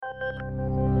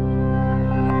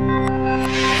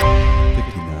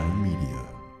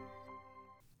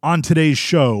On today's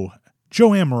show, Joe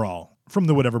Amaral from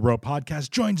the Whatever Bro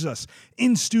podcast joins us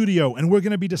in studio, and we're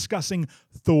going to be discussing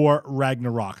Thor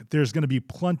Ragnarok. There's going to be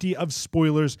plenty of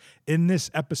spoilers in this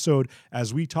episode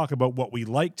as we talk about what we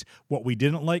liked, what we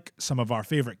didn't like, some of our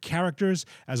favorite characters,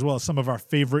 as well as some of our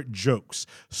favorite jokes.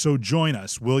 So join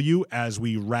us, will you, as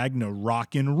we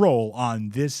Ragnarok and roll on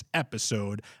this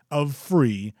episode of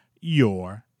Free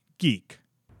Your Geek.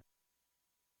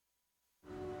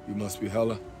 You must be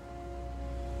Hela.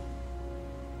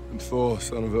 And Thor,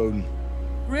 son of Odin.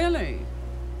 Really?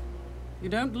 You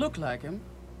don't look like him.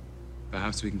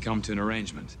 Perhaps we can come to an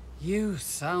arrangement. You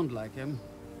sound like him.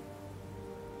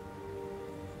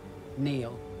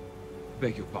 Neil.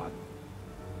 Beg your pardon.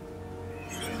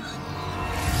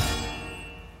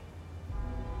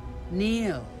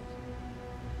 Neil.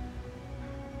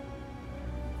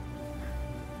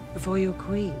 Before you're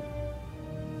queen.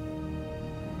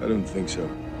 I don't think so.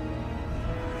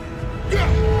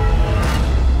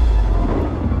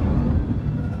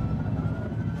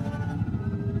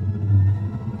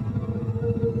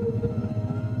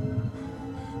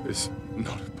 It's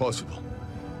not possible.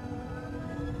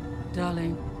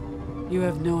 Darling, you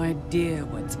have no idea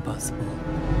what's possible.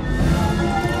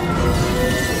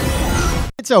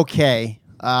 It's okay,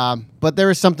 but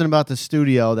there is something about the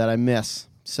studio that I miss.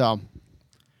 So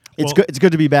it's good. It's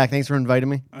good to be back. Thanks for inviting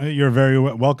me. You're very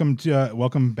welcome.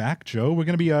 Welcome back, Joe. We're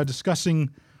going to be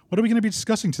discussing. What are we going to be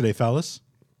discussing today, fellas?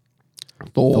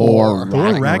 Thor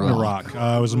Ragnarok.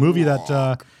 It was a movie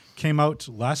that came out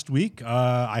last week.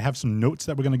 I have some notes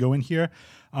that we're going to go in here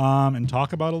and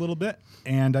talk about a little bit.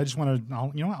 And I just want to,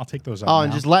 I'll take those out. Oh, now.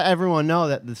 and just let everyone know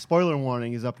that the spoiler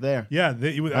warning is up there. Yeah,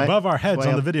 Right? above our heads Way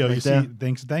on the up video. right You there.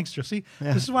 see, thanks, Joe. See,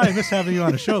 this is why I miss having you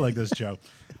on a show like this, Joe.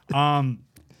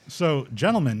 So,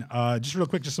 gentlemen, just real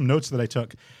quick, just some notes that I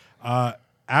took.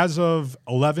 As of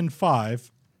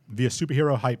 11/5, via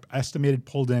Superhero Hype, estimated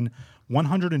pulled in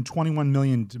 121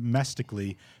 million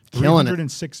domestically, Killing it.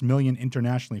 306 million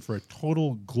internationally, for a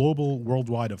total global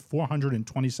worldwide of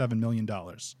 $427 million.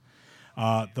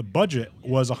 The budget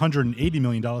was $180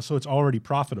 million, so it's already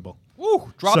profitable.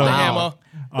 Woo! Drop So, the hammer.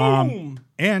 Boom!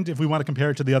 And if we want to compare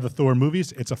it to the other Thor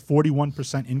movies, it's a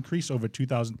 41% increase over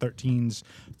 2013's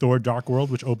Thor Dark World,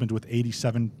 which opened with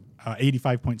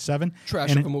 85.7. Trash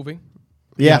And of a movie.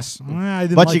 Yeah. Yes. I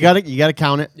didn't But like you gotta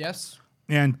count it. Yes.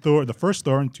 And Thor, the first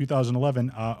Thor in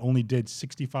 2011, only did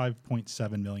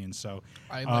 65.7 million. So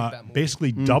I like that movie.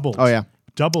 basically doubled. Oh, yeah.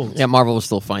 Doubled. Yeah, Marvel was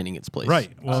still finding its place.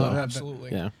 Right. Well,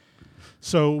 Absolutely. Yeah.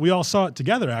 So we all saw it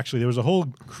together, actually. There was a whole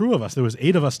crew of us. There was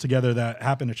 8 of us together that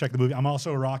happened to check the movie. I'm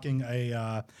also rocking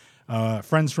a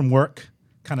Friends from Work,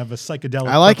 kind of a psychedelic.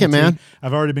 I like it, purple man. tee.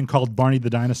 I've already been called Barney the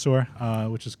Dinosaur,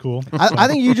 which is cool. I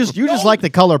think you just like the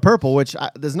color purple, which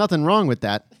there's nothing wrong with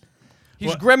that.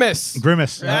 He's Grimace.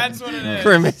 Grimace. That's what it is.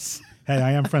 Grimace. Hey,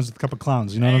 I am friends with a couple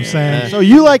clowns. You know what I'm saying? So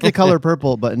you like the color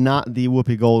purple, but not the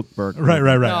Whoopi Goldberg. Right.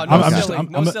 No, I'm silly.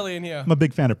 I'm a- silly in here. I'm a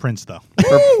big fan of Prince, though.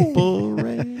 Purple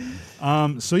rain.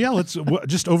 So yeah, let's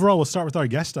just overall. We'll start with our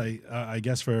guest. I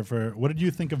guess for what did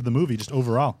you think of the movie? Just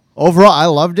overall. Overall, I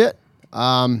loved it.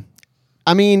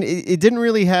 I mean, it didn't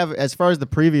really have, as far as the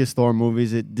previous Thor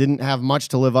movies, it didn't have much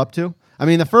to live up to. I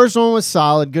mean, the first one was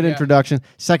solid, good Yeah. introduction.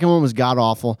 Second one was god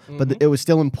awful, but it was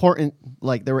still important.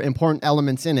 Like there were important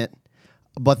elements in it.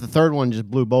 But the third one just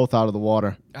blew both out of the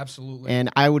water. Absolutely. And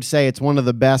I would say it's one of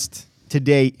the best to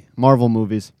date Marvel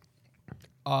movies.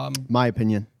 My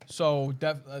opinion. So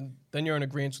then you're in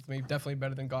agreement with me. Definitely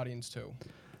better than Guardians 2.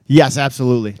 Yes,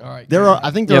 absolutely. All right.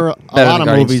 I think there Yep, are a better lot than of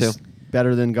Guardians movies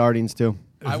better than Guardians 2.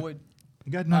 I would.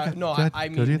 Go ahead, No, go ahead. I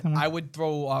Go to mean, you, I would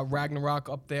throw Ragnarok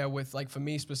up there with, like, for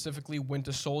me specifically,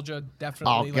 Winter Soldier.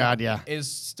 Definitely. Oh, God, like, yeah. Is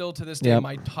still to this day Yep.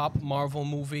 my top Marvel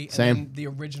movie. Same. And then the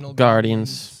original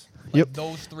Guardians. Like, Yep.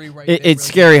 Those three right It's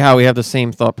there. scary how we have the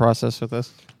same thought process with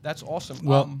this. That's awesome.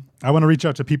 Well, I want to reach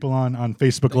out to people on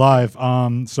Facebook Live.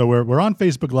 So we're on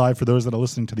Facebook Live for those that are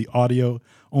listening to the audio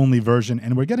only version,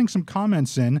 and we're getting some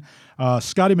comments in.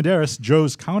 Scotty Medeiros,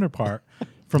 Joe's counterpart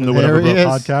from the There Whatever he Bro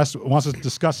is. podcast, wants to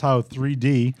discuss how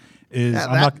 3D is.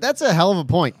 That's a hell of a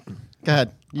point. Go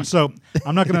ahead. So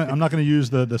I'm not gonna use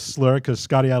the slur because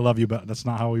Scotty, I love you, but that's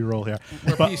not how we roll here.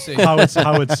 We're But PC. how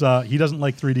it's he doesn't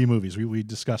like 3D movies. We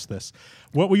discussed this.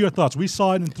 What were your thoughts? We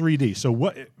saw it in 3D. So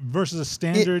what versus a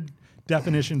standard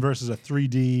definition versus a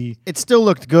 3D? It still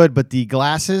looked good, but the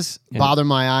glasses bother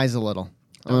my eyes a little.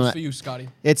 that was for you, Scotty.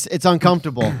 It's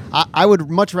uncomfortable. I would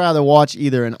much rather watch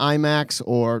either in IMAX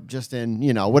or just in,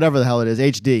 whatever the hell it is,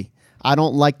 HD. I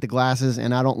don't like the glasses,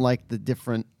 and I don't like the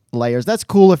different layers. That's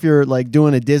cool if you're like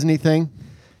doing a Disney thing,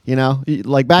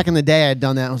 like back in the day I had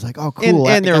done that. I was like, oh, cool.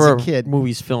 And there as were a kid.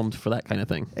 movies filmed for that kind of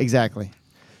thing. Exactly.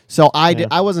 So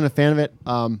I wasn't a fan of it.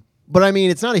 But I mean,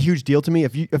 it's not a huge deal to me.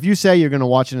 If you say you're going to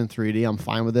watch it in 3D, I'm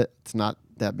fine with it. It's not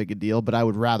that big a deal. But I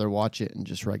would rather watch it in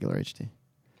just regular HD.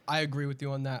 I agree with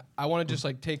you on that. I want to just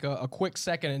like take a quick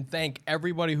second and thank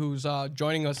everybody who's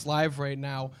joining us live right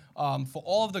now. For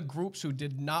all of the groups who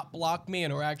did not block me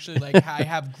and are actually like, I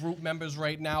have group members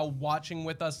right now watching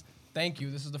with us. Thank you.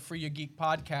 This is the Free Your Geek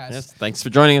podcast. Yes, thanks for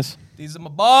joining us. These are my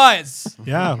boys.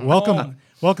 Yeah, welcome.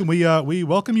 Welcome. We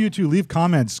welcome you to leave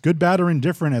comments, good, bad, or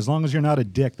indifferent, as long as you're not a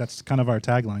dick. That's kind of our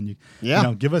tagline.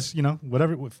 You give us,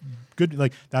 whatever good.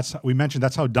 Like we mentioned.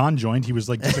 That's how Don joined. He was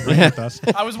like disagreeing with us.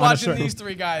 I was watching these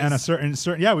three guys. And a certain.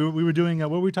 Yeah, we were doing.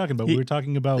 What were we talking about? We were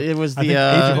talking about. It was I think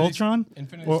Age of Ultron.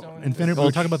 Infinity Stone. We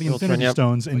were talking about the Ultron, Infinity yep.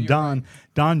 Stones, and Don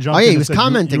jumped. Oh, yeah, in he and was said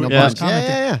commenting you a were bunch. commenting.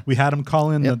 Yeah. We had him call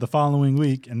in Yep. the following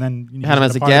week, and then he Had him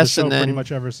as a part of the guest, show and then pretty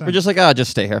much ever since. we're just like, just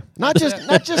stay here. Not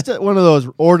just one of those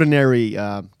ordinary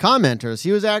commenters.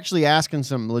 He was actually asking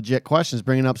some legit questions,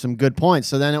 bringing up some good points.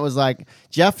 So then it was like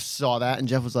Jeff saw that, and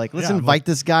Jeff was like, "Let's Yeah, invite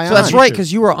this guy So on." that's right,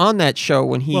 because you were on that show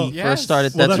when he Well, first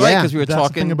started. Well, That's right, yeah. because we were that's the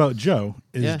talking thing about Joe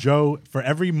is Yeah. Joe, for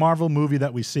every Marvel movie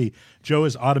that we see, Joe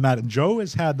is automatic. Joe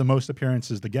has had the most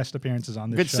appearances, the guest appearances on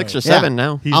this good show. 6 or 7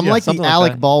 now. He's- I'm yeah, like the something like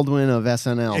Alec that. Baldwin of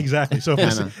SNL. Exactly. So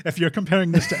Kinda. if you're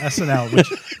comparing this to SNL, which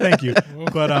thank you,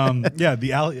 but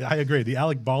I agree. The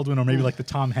Alec Baldwin, or maybe like the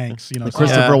Tom Hanks,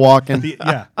 Christopher Walken.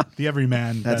 the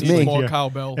everyman. That's that's me. like More here.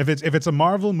 cowbell. If it's a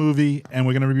Marvel movie and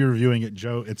we're gonna be reviewing it,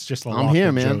 Joe, it's just a I'm lock here,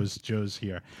 that man. Joe's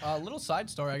here. Little side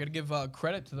story. I got to give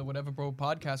credit to the Whatever Bro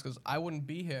podcast because I wouldn't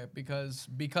be here because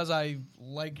I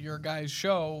like your guys'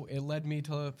 show. It led me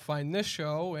to find this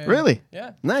show. And Really?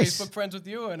 Yeah. Nice. Facebook friends with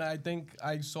you, and I think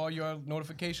I saw your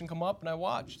notification come up, and I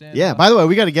watched. And, Yeah. By the way,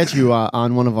 we got to get you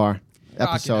on one of our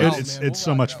episodes. out, It's man.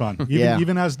 so We'll much rock fun. Yeah.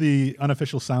 Even as the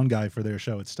unofficial sound guy for their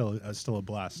show, it's still a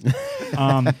blast.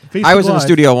 Facebook I was in the Live,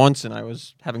 studio once, and I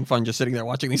was having fun just sitting there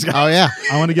watching these guys. Oh yeah.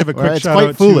 I want to give a Well, quick it's shout quite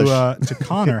out foolish. to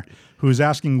Connor, who's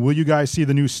asking, "Will you guys see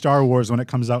the new Star Wars when it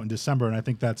comes out in December?" And I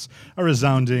think that's a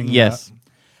resounding Yes.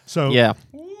 So Yeah.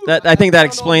 Ooh, I think that don't know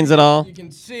explains if it all. You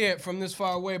can see it from this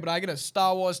far away, but I get a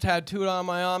Star Wars tattooed on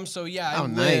my arm, so yeah, I Oh,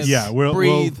 live, nice. Yeah, we'll-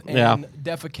 breathe, Yeah. and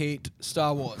defecate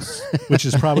Star Wars. which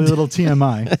is probably a little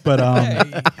TMI, but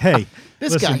hey,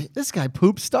 listen, This guy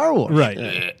poops Star Wars.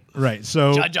 right.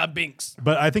 So, Jar Jar Binks.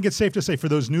 but I think it's safe to say for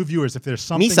those new viewers, if there's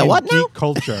something Misa, in what geek now?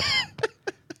 culture.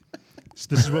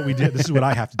 This is what we did. This is what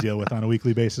I have to deal with on a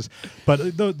weekly basis.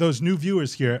 But those new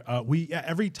viewers here,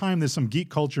 every time there's some geek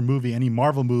culture movie, any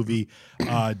Marvel movie,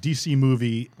 DC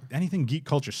movie, anything geek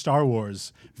culture, Star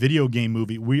Wars, video game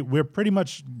movie, we're pretty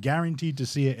much guaranteed to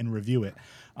see it and review it.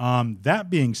 That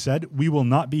being said, we will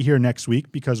not be here next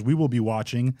week because we will be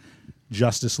watching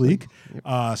Justice League.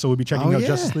 So we'll be checking Oh, out yeah.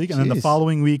 Justice League, and then the Jeez.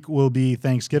 following week will be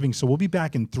Thanksgiving. So we'll be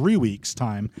back in 3 weeks'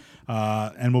 time,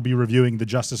 and we'll be reviewing the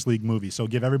Justice League movie. So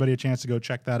give everybody a chance to go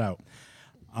check that out.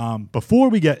 Before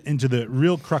we get into the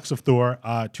real crux of Thor,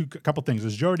 a couple things.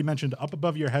 As Joe already mentioned, up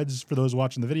above your heads for those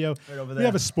watching the video, we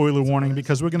have a spoiler warning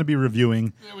because we're going to be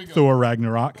reviewing Thor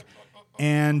Ragnarok.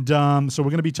 And so we're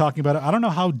going to be talking about it. I don't know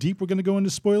how deep we're going to go into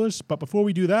spoilers, but before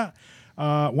we do that,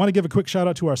 want to give a quick shout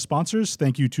out to our sponsors.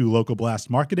 Thank you to Local Blast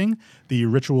Marketing, the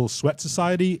Ritual Sweat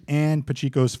Society, and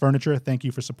Pachico's Furniture. Thank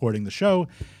you for supporting the show.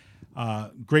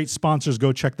 Great sponsors.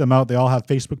 Go check them out. They all have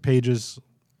Facebook pages.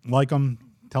 Like them.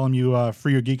 Tell them you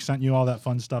Free Your Geek sent you, all that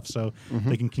fun stuff, so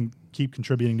they can keep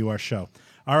contributing to our show.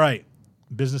 All right,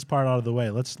 business part out of the way.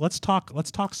 Let's talk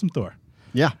some Thor.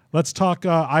 Yeah. Let's talk.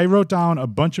 I wrote down a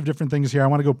bunch of different things here. I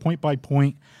want to go point by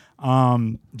point.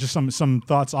 Just some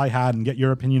thoughts I had and get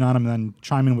your opinion on them, and then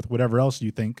chime in with whatever else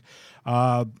you think.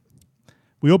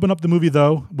 We open up the movie,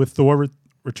 though, with Thor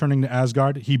returning to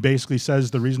Asgard. He basically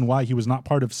says the reason why he was not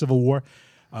part of Civil War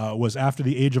was after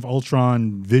the Age of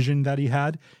Ultron vision that he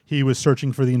had. He was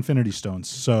searching for the Infinity Stones,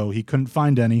 so he couldn't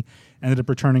find any, ended up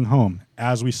returning home.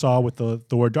 As we saw with the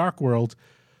Thor Dark World,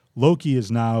 Loki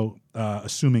is now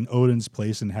assuming Odin's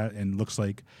place and looks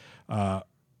like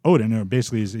Odin, or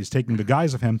basically is taking the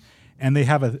guise of him. And they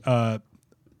have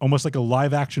almost like a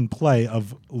live action play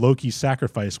of Loki's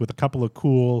sacrifice with a couple of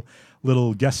cool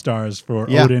little guest stars for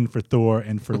Odin, for Thor,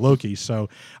 and for Loki. So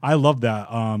I love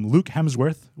that. Luke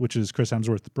Hemsworth, which is Chris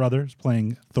Hemsworth's brother, is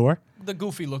playing Thor. The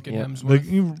goofy looking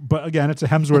Hemsworth. But again, it's a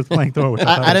Hemsworth playing Thor. Which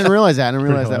I didn't realize that. I didn't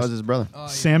realize that hilarious. was his brother.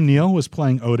 Sam Neill was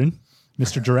playing Odin,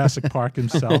 Mr. Jurassic Park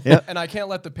himself. And I can't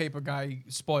let the paper guy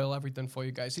spoil everything for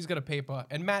you guys. He's got a paper.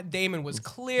 And Matt Damon was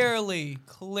clearly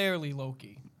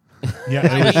Loki.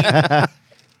 Yeah, it was-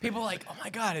 People are like, oh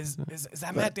my God, is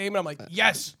that Matt Damon? I'm like,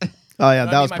 yes. Oh, yeah, You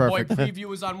know that what was I mean? perfect. My boy Preview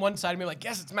was on one side of me like,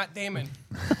 yes, it's Matt Damon.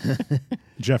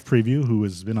 Jeff Preview, who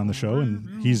has been on the show,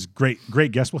 and he's great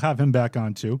guest. We'll have him back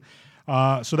on too.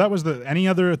 So that was any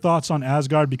other thoughts on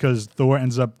Asgard, because Thor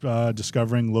ends up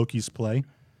discovering Loki's play.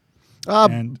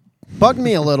 And Bugged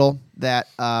me a little that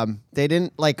they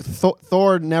didn't like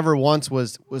Thor never once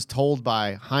was told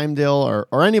by Heimdall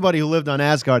or anybody who lived on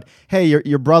Asgard, hey,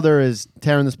 your brother is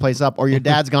tearing this place up, or your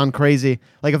dad's gone crazy.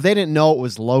 Like, if they didn't know it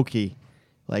was Loki,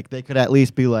 like, they could at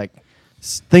least be like,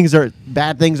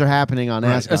 bad things are happening on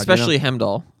Asgard, Especially you know?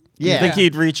 Heimdall. Yeah. You think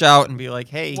he'd reach out and be like,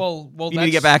 hey, Well, you need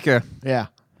to get back here. Yeah.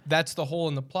 That's the hole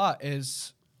in the plot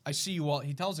is I see you all.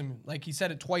 He tells him, like, he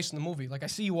said it twice in the movie, like, I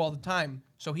see you all the time.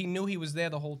 So he knew he was there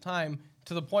the whole time,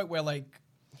 to the point where, like,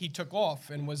 he took off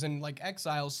and was in, like,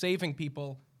 exile saving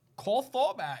people. Call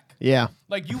Thor back. Yeah.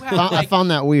 Like, you have, I found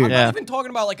that weird. I'm Yeah. not even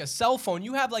talking about, like, a cell phone.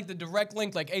 You have, like, the direct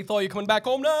link, like, hey, Thor, you coming back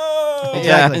home? No!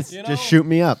 Exactly. Yeah. You know? Just shoot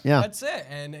me up. Yeah. That's it.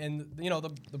 And you know,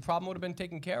 the problem would have been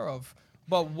taken care of.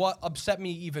 But what upset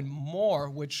me even more,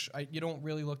 which you don't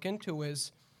really look into,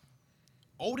 is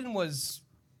Odin was,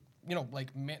 you know, like,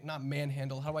 not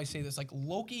manhandled. How do I say this? Like,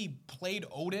 Loki played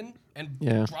Odin and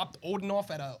Yeah. dropped Odin off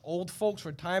at a old folks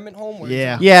retirement home. Where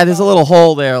Yeah. he's Yeah, there's a little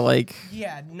hole there. Like,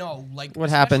 yeah, no, like, What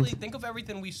happened? especially think of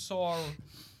everything we saw,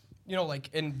 you know, like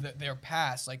in their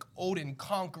past, like Odin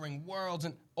conquering worlds,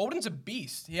 and Odin's a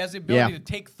beast. He has the ability Yeah. to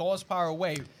take Thor's power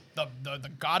away. The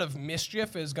god of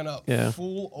mischief is gonna Yeah.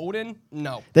 fool Odin.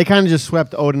 No, They kind of just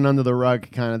swept Odin under the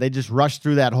rug, kind of. They just rushed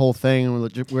through that whole thing,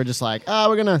 and we're just like,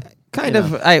 we're going to... kind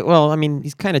of. I mean,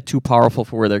 he's kind of too powerful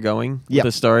for where they're going Yep.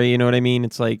 with the story. You know what I mean?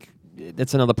 It's like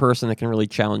that's another person that can really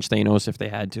challenge Thanos if they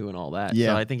had to and all that. Yeah.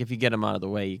 So I think if you get him out of the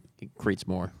way, it creates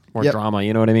more Yep. drama.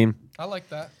 You know what I mean? I like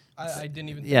that. I didn't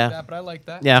even Yeah. think that, but I like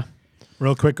that. Yeah.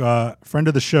 real quick, friend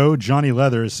of the show, Johnny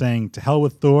Leather, is saying, to hell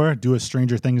with Thor, do a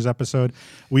Stranger Things episode.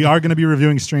 We are going to be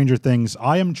reviewing Stranger Things.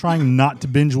 I am trying not to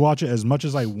binge watch it as much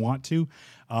as I want to.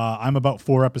 I'm about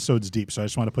 4 episodes deep, so I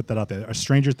just want to put that out there. A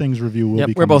Stranger Things review will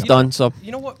be We're coming both up. done. So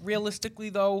You know what? Realistically,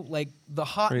 though, like the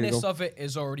hotness go. of it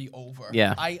is already over.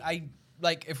 Yeah. I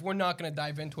like if we're not gonna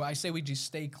dive into it, I say we just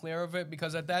stay clear of it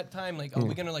because at that time, like, are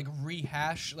we gonna like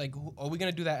rehash? Like, are we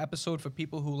gonna do that episode for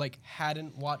people who like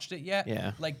hadn't watched it yet?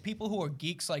 Yeah. Like people who are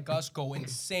geeks like us go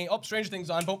insane. Oh, Stranger Things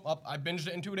on. Boom, up. I binged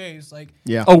it in 2 days. Like,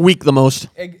 Yeah. a week the most.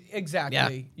 exactly. Yeah.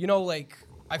 You know, like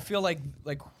I feel like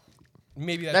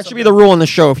maybe that's That should be the rule on the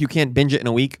show. If you can't binge it in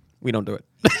a week, we don't do it.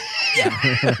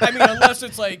 I mean, unless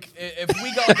it's like if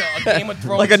we got like a Game of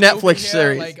Thrones, Like a movie Netflix here,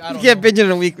 series. Like, I If don't you can't know. binge it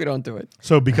in a week, we don't do it.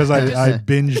 So because I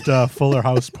binged Fuller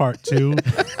House Part 2,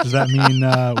 does that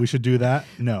mean we should do that?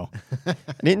 No. I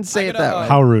didn't say I it gotta, that way.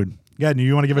 How rude. Yeah,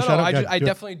 you want to give a No, shout no, out? I, Yeah, I do it.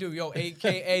 definitely do. Yo,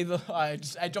 AKA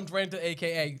I jumped right into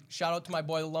AKA. Shout out to my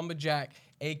boy the Lumberjack,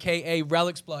 AKA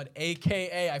Relics Blood,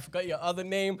 AKA I forgot your other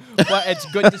name, but it's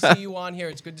good to see you on here.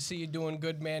 It's good to see you doing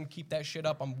good, man. Keep that shit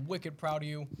up. I'm wicked proud of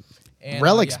you. And,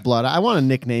 Relics yeah. Blood. I want a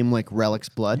nickname like Relics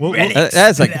Blood. We'll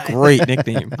That's a great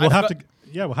nickname. have to.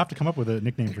 Yeah, we'll have to come up with a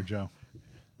nickname for Joe.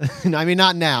 I mean,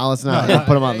 not now. Let's not No,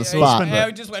 put him on the spot. Hey,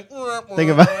 I just went. Think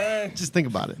about just think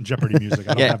about it. Jeopardy music.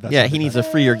 I don't Yeah, have that. yeah. stuff He like needs that.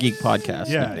 a Free Your Geek podcast.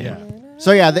 Yeah, nickname. yeah.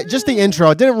 So yeah, just the intro.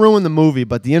 It didn't ruin the movie,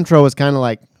 but the intro was kind of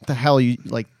like, the hell, you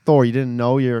like Thor? You didn't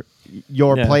know your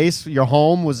Yeah. place, your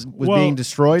home was Well, being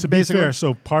destroyed. To be basically. fair,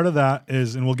 so part of that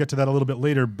is, and we'll get to that a little bit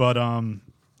later, but or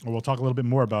we'll talk a little bit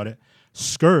more about it.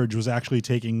 Scourge was actually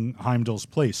taking Heimdall's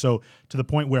place, so to the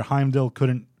point where Heimdall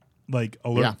couldn't like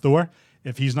alert Yeah. Thor.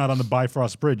 If he's not on the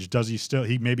Bifrost Bridge, does he still?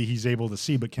 Maybe he's able to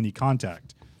see, but can he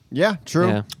contact? Yeah, true.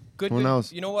 Yeah. Good. Who good.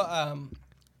 knows? You know what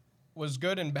was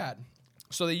good and bad?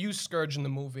 So they use Scourge in the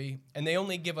movie, and they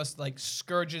only give us like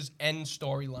Scourge's end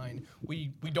storyline. We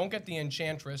don't get the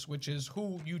Enchantress, which is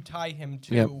who you tie him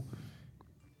to, Yep.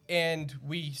 and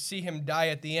we see him die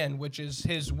at the end, which is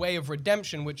his way of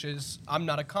redemption. Which is I'm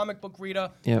not a comic book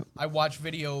reader. Yep. I watch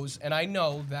videos, and I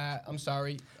know that. I'm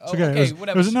sorry. It's Oh, okay. okay, It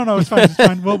whatever. was, no, it's fine. It's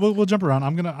fine. We'll jump around.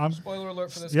 I'm. Spoiler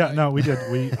alert for this. Yeah, guy. no, we did.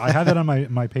 I had that on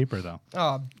my paper though.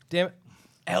 Oh, damn it.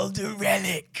 Elder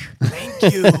Relic.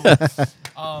 Thank you.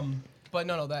 But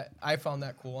no, that I found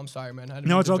that cool. I'm sorry, man. I didn't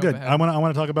No, mean it's to all jump good. ahead. I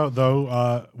want to talk about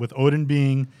though with Odin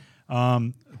being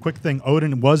quick thing.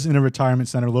 Odin was in a retirement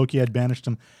center. Loki had banished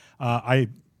him.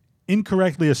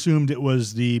 incorrectly assumed it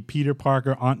was the Peter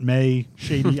Parker, Aunt May,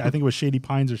 Shady. I think it was Shady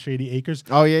Pines or Shady Acres.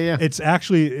 Oh yeah. It's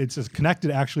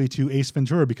connected actually to Ace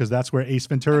Ventura because that's where Ace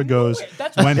Ventura goes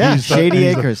That's when Yeah, he's Shady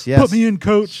he's Acres, Put yes. me in,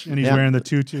 coach, and he's Yeah. wearing the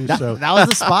tutu. So That was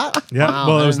the spot. yeah, Wow,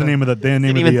 well, I it was the didn't name of the Didn't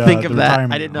name even of the, think the of that.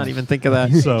 retirement I did not home. even think of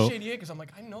that. So Shady Acres. I'm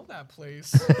like, I know that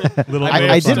place. little. I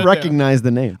Yes. did Yeah. recognize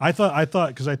the name. I thought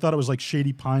because I thought it was like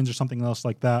Shady Pines or something else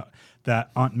like that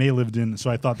Aunt May lived in. So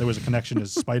I thought there was a connection to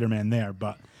Spider-Man there,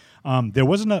 but there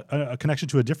wasn't a connection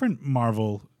to a different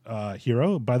Marvel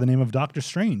hero by the name of Doctor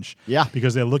Strange. Yeah.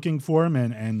 because they're looking for him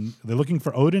and they're looking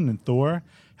for Odin, and Thor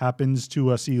happens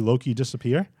to see Loki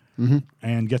disappear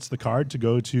and gets the card to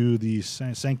go to the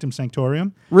Sanctum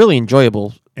Sanctorium. Really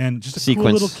enjoyable. And just a Sequence.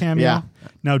 cool little cameo. Yeah.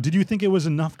 Now, did you think it was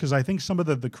enough? Because I think some of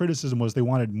the criticism was they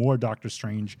wanted more Doctor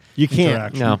Strange You can't.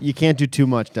 interaction. No. You can't do too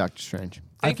much, Doctor Strange.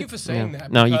 Thank you for saying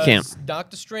that. No, you can't. because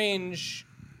Doctor Strange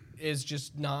is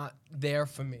just not there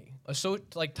for me. So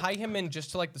like tie him in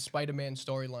just to like the Spider-Man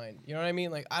storyline. You know what I mean?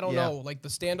 Like I don't Yeah. know, like the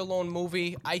standalone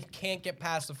movie, I can't get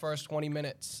past the first 20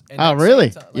 minutes. And Oh, that's really?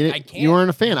 it. Like, You- I can't. you weren't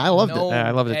a fan. I loved it. No, Yeah,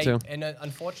 I loved it too. And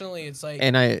unfortunately, it's like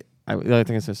And the other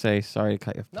thing I was gonna say, sorry to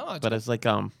cut you, No, it's but good. it's like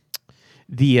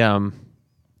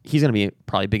he's gonna be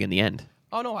probably big in the end.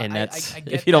 Oh no, And I that's- get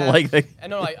if you don't that. like the- I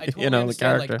know, I totally you know, the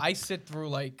understand. Like character. I sit through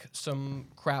like some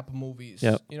crap movies.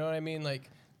 Yep. You know what I mean? Like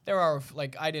there are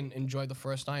like I didn't enjoy the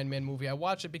first Iron Man movie. I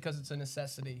watch it because it's a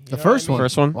necessity. The first one.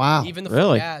 First one? Wow. Even the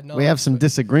Really? Yeah, no, we have some but-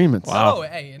 disagreements. Wow. Oh,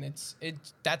 hey, and it's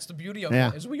that's the beauty of Yeah.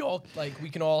 it is we all like we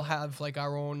can all have like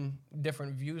our own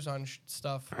different views on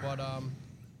stuff, but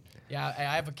yeah, I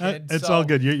have a kid. It's so all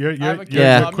good. You're I have a kid,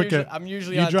 Yeah. so I'm quick usually, at- I'm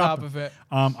usually you on drop top it. of it.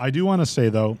 I do want to say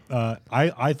though,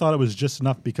 I thought it was just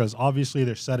enough because obviously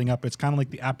they're setting up. It's kind of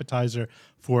like the appetizer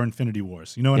for Infinity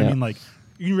Wars. You know what I Yeah. mean? Like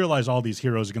you realize all these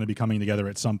heroes are going to be coming together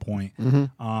at some point.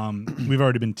 Mm-hmm. We've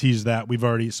already been teased that.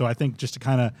 So I think just to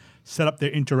kind of set up their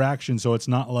interaction, so it's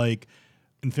not like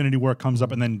Infinity War comes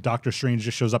up and then Doctor Strange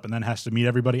just shows up and then has to meet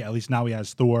everybody. At least now he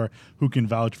has Thor who can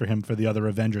vouch for him for the other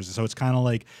Avengers. So it's kind of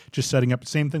like just setting up.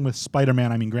 Same thing with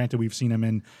Spider-Man. I mean, granted, we've seen him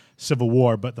in Civil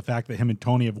War, but the fact that him and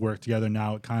Tony have worked together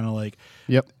now, it kind of like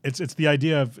Yep. it's the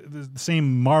idea of the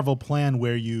same Marvel plan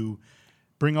where you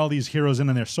bring all these heroes in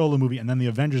their solo movie, and then the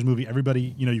Avengers movie,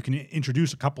 everybody, you can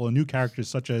introduce a couple of new characters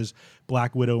such as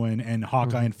Black Widow and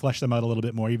Hawkeye and flesh them out a little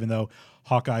bit more, even though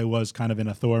Hawkeye was kind of in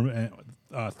a Thor.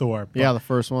 But, Yeah, the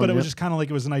first one, But it was yep. just kind of like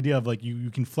it was an idea of like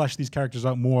you can flesh these characters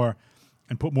out more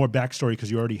and put more backstory because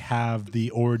you already have the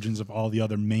origins of all the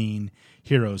other main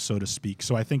heroes, so to speak.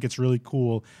 So I think it's really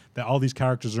cool that all these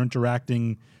characters are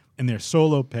interacting in their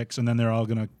solo picks, and then they're all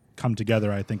going to come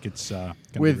together. I think it's going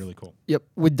to be really cool. Yep.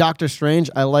 With Doctor Strange,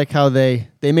 I like how they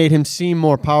made him seem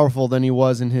more powerful than he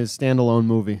was in his standalone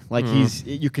movie. Like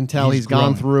you can tell He's he's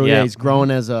gone grown. through. Yeah. Yeah, he's grown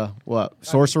as a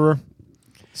sorcerer.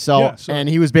 So, Yeah, so- and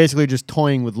he was basically just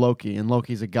toying with Loki, and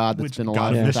Loki's a god that's Which been God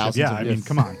alive of for mischief. thousands Yeah, of I years. mean,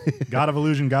 come on, God of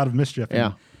illusion, God of mischief. And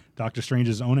Yeah. Doctor Strange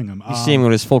is owning him. You see him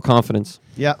with his full confidence.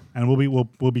 Yeah. And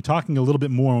we'll be talking a little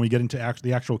bit more when we get into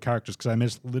the actual characters because I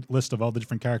made a list of all the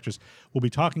different characters. We'll be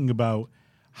talking about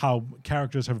how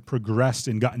characters have progressed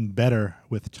and gotten better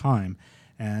with time,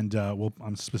 and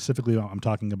I'm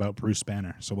talking about Bruce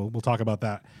Banner. So we'll talk about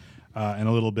that in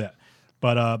a little bit.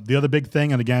 But the other big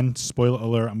thing, and again, spoiler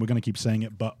alert, and we're going to keep saying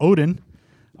it, but Odin,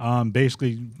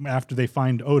 basically after they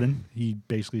find Odin, he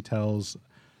basically tells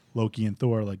Loki and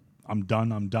Thor like, "I'm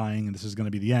done. I'm dying, and this is going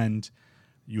to be the end.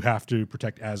 You have to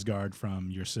protect Asgard from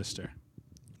your sister,"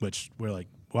 which we're like,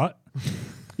 "What?"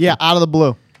 Yeah, out of the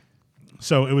blue.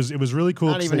 So it was really cool.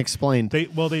 Not 'cause even explained.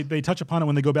 They touch upon it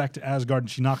when they go back to Asgard, and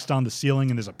she knocks down the ceiling,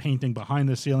 and there's a painting behind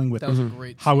the ceiling with That was a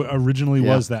great how it originally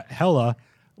Yeah. was that Hela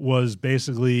was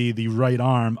basically the right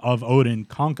arm of Odin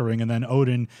conquering, and then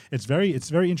Odin. It's very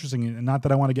interesting, and not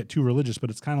that I want to get too religious, but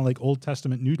it's kind of like Old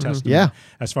Testament, New Testament, Yeah.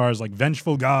 as far as like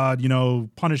vengeful God,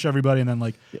 punish everybody, and then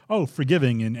like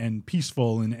forgiving and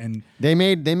peaceful and They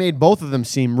made both of them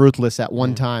seem ruthless at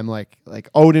one time. Like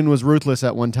Odin was ruthless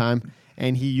at one time,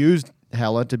 and he used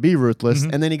Hela to be ruthless,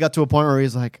 and then he got to a point where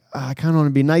he's like, I kind of want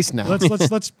to be nice now. let's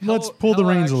pull the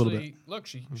Hela reins a little bit.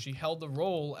 actually- Look, she held the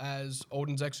role as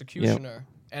Odin's executioner,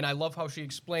 and I love how she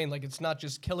explained like it's not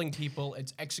just killing people;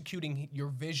 it's executing your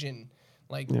vision.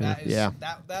 Like that is Yeah.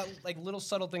 that like little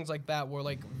subtle things like that were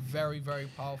like very very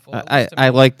powerful. at I least to me.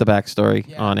 like the backstory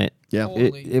Yeah. on it. Yeah.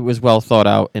 Totally. It was well thought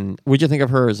out. And what'd you think of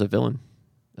her as a villain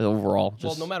overall?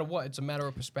 Well, Just- no matter what, it's a matter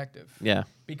of perspective. Yeah.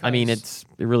 I mean, Because-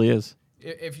 it really is.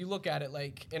 If you look at it,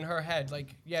 like in her head,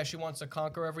 like yeah, she wants to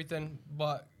conquer everything,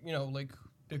 but like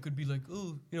there could be like,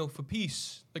 oh, for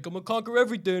peace, like I'm gonna conquer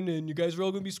everything, and you guys are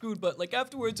all gonna be screwed, but like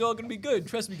afterwards, it's all gonna be good.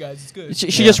 Trust me, guys, it's good.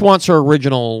 She just wants her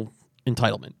original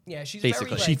entitlement. Yeah, she's Basically.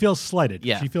 very, She like, feels slighted.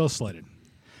 Yeah. She feels slighted.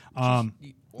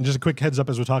 Just a quick heads up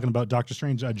as we're talking about Doctor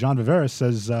Strange. John Viveris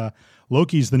says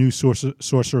Loki's the new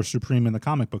Sorcerer Supreme in the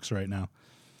comic books right now,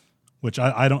 which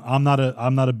I'm not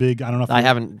a big. I don't know if I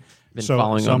haven't been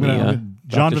following so on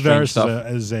John Doctor Strange Viveris stuff.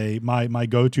 is my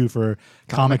go-to for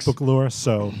comic book lore.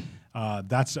 So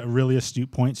that's a really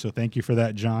astute point. So thank you for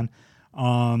that, John.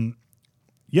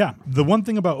 Yeah, the one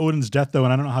thing about Odin's death, though,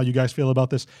 and I don't know how you guys feel about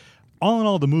this. All in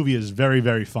all, the movie is very,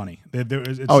 very funny.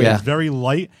 It's very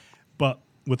light, but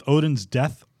with Odin's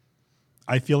death,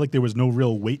 I feel like there was no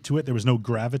real weight to it. There was no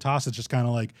gravitas. It's just kind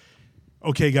of like,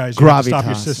 okay, guys, you have to stop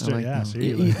your Gravitas. sister. I like Yeah,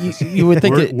 that. see, You would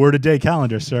think word a day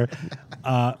calendar, sir.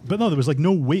 But no, there was like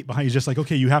no weight behind it. It's just like,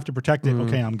 okay, you have to protect it.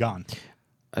 Okay, I'm gone.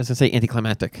 I was gonna say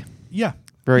anticlimactic. Yeah,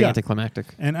 Very yeah. anticlimactic.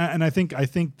 And I think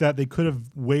that they could have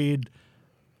weighed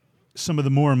some of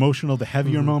the more emotional, the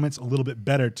heavier moments a little bit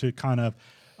better to kind of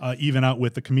even out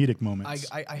with the comedic moments.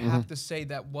 I have to say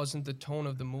that wasn't the tone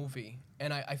of the movie,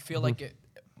 and I feel like it.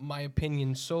 My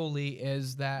opinion solely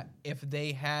is that if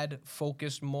they had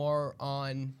focused more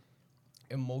on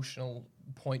emotional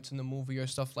points in the movie or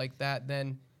stuff like that,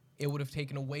 then it would have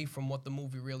taken away from what the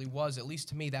movie really was. At least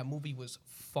to me, that movie was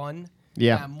fun.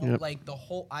 Yeah. Like the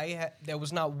whole, there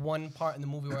was not one part in the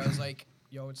movie where I was like,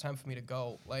 "Yo, it's time for me to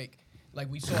go." Like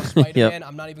we saw Spider-Man.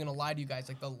 I'm not even gonna lie to you guys.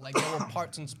 There were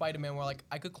parts in Spider-Man where like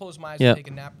I could close my eyes and take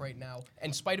a nap right now.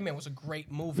 And Spider-Man was a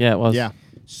great movie. Yeah, it was. Yeah.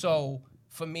 So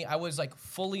for me, I was like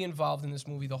fully involved in this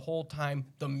movie the whole time.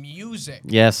 The music.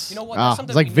 Yes. You know what? That's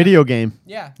something It's like we video game.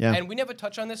 Yeah. Yeah. And we never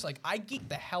touch on this. Like I geeked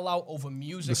the hell out over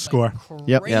music. The score. Like,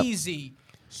 Yep. crazy.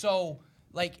 So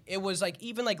like it was like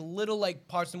even like little like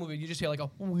parts of the movie you just hear like a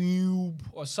whoop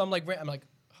or some like I'm like,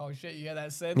 oh shit, you hear that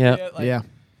synth? Yeah. Like, Yeah.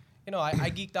 You know, I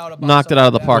geeked out about Knocked it stuff out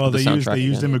of like the park. that. Well, with they the used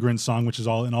soundtrack, yeah. Immigrant Song, which is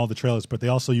all in all the trailers, but they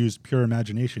also used Pure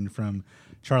Imagination from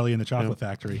Charlie and the Chocolate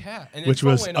Factory, Yeah, and which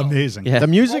then was throw in, amazing. Yeah. The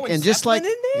music Throwing and just like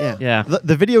Zeppelin in there? yeah, Yeah.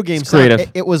 the video game It's sound,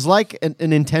 creative. it was like a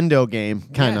Nintendo game,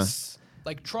 kind of. Yes.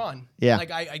 Like Tron. Yeah.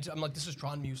 Like I'm like, this is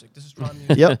Tron music. This is Tron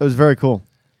music. Yep, it was very cool.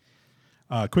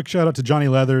 Quick shout out to Johnny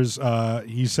Leathers.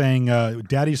 He's saying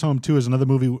Daddy's Home 2 is another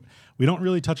movie. We don't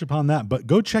really touch upon that, but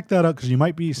go check that out because you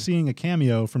might be seeing a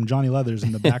cameo from Johnny Leathers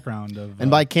in the background of. And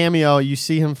by cameo, you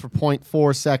see him for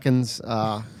 0.4 seconds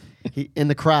in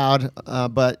the crowd,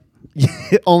 but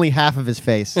only half of his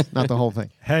face, not the whole thing.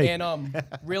 hey, And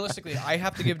realistically, I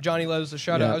have to give Johnny Leathers a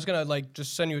shout out. I was gonna like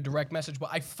just send you a direct message, but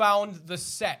I found the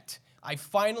set. I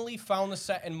finally found the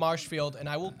set in Marshfield, and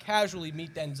I will casually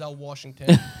meet Denzel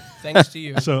Washington, thanks to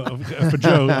you. so for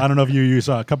Joe, I don't know if you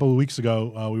saw a couple of weeks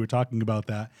ago, we were talking about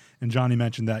that, and Johnny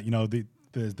mentioned that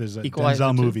there's a Equalizer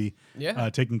Denzel 2. movie Yeah.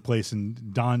 taking place,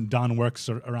 and Don works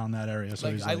around that area. So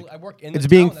Like, he's like, I work in. It's the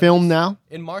being town that filmed is now?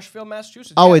 in Marshfield,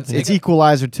 Massachusetts. Oh, Yeah, it's they got-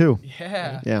 Equalizer too.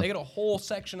 Yeah, Yeah. they got a whole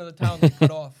section of the town they cut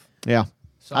off. Yeah.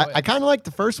 So I it's- kind of like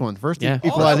the first one. First Yeah.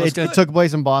 Equalizer. Oh, that was it good. took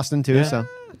place in Boston too, so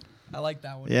I like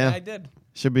that one. Yeah. I did.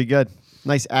 should be good.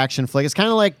 Nice action flick. It's kind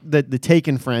of like the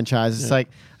Taken franchise. It's like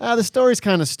the story's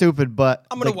kind of stupid, but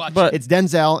I'm gonna like, watch but- it. It's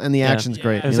Denzel and the action's Yeah.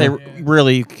 great. I You say know?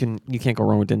 really you can't go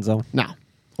wrong with Denzel. No.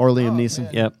 Or Liam Oh, Neeson.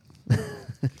 man. Yep.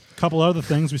 couple other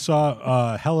things. We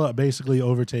saw Hela basically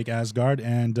overtake Asgard,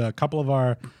 and a couple of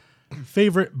our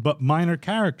favorite but minor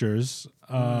characters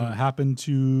happen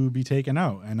to be taken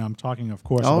out. And I'm talking, of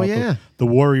course, Oh, about yeah. the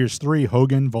Warriors 3,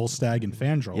 Hogan, Volstagg, and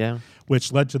Fandral, Yeah.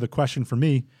 which led to the question for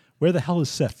me, where the hell is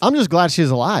Sif? I'm just glad she's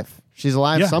alive. She's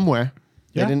alive Yeah. somewhere.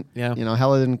 They Yeah. didn't, Yeah.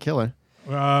 Hela didn't kill her.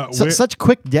 Where- Such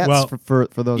quick deaths well,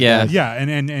 for those Yeah. guys. Yeah,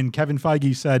 and Kevin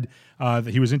Feige said that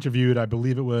he was interviewed, I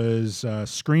believe it was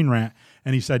Screen Rant,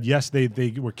 and he said, yes, they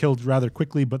were killed rather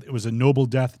quickly, but it was a noble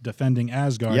death defending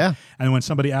Asgard. Yeah. And when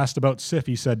somebody asked about Sif,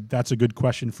 he said, that's a good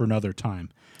question for another time.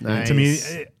 And to me,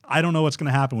 Nice. I don't know what's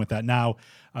going to happen with that. Now,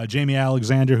 Jamie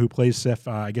Alexander, who plays Sif,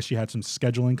 I guess she had some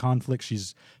scheduling conflicts.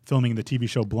 She's filming the TV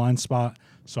show Blind Spot,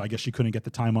 so I guess she couldn't get the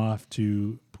time off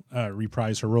to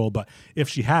reprise her role. But if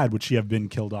she had, would she have been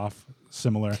killed off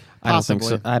similar? I don't think so.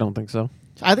 Possibly. I don't think so.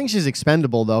 I think she's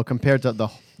expendable though compared to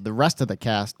the rest of the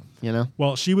cast. You know.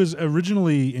 Well, she was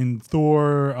originally in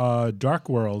Thor Dark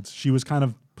World. She was kind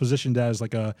of positioned as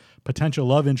like a potential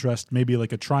love interest, maybe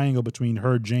like a triangle between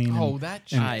her, Jane, Oh, and, that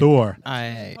and chick. Thor.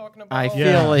 I Talking I about- feel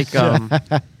Yeah.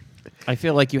 like I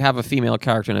feel like you have a female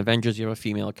character in Avengers. You have a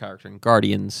female character in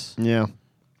Guardians. Yeah.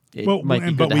 It Well, might be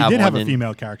and- good but to we have did have one a in-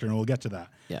 female character, and we'll get to that.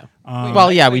 Yeah. Wait,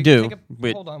 well, yeah, we wait, do. take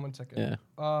Wait. Hold on one second.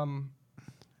 Yeah.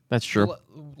 That's true.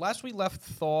 Last we left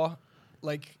Thor,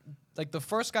 like the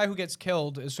first guy who gets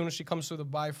killed as soon as she comes through the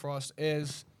Bifrost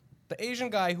is the Asian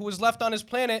guy who was left on his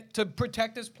planet to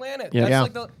protect his planet. Yeah. That's Yeah.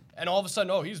 like And all of a sudden,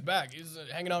 oh, he's back. He's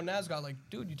hanging out in Asgard. Like,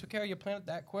 dude, you took care of your planet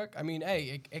that quick? I mean,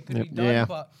 hey, it could be done, Yeah.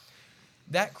 but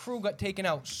that crew got taken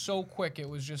out so quick. It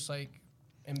was just like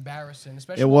embarrassing.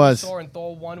 Especially It when was. we saw in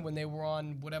Thor 1 when they were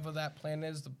on whatever that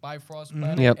planet is, the Bifrost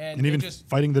planet. Yep. And they even just,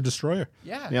 fighting the Destroyer.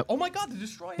 yeah. Yep. Oh my God, the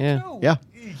Destroyer Yeah. too. Yeah.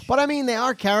 But I mean, they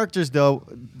are characters, though.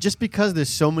 Just because there's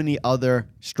so many other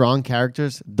strong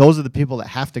characters, those are the people that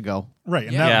have to go. Right,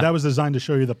 and Yeah. that was designed to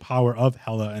show you the power of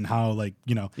Hela and how, like,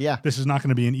 Yeah. this is not going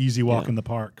to be an easy walk Yeah. in the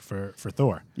park for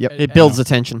Thor. Yep, It builds the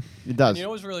tension. it does. And you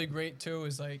know what's really great too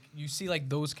is like you see like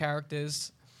those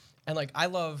characters, and like I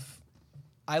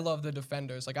love the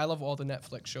Defenders. Like I love all the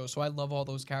Netflix shows, so I love all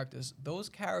those characters. Those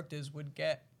characters would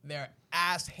get their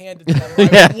ass handed to them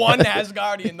by one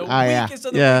Asgardian, the yeah. weakest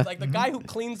of the Yeah. weak, like the guy who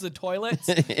cleans the toilets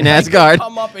In Asgard.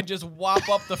 come up and just whop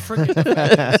up the freaking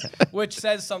Defenders, which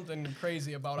says something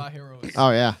crazy about our heroes. Oh,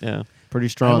 yeah. Yeah. Pretty I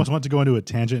strong. almost want to go into a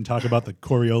tangent and talk about the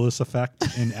Coriolis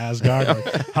effect in Asgard.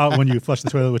 Like how when you flush the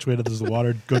toilet, which way does the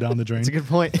water go down the drain? That's a good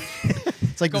point.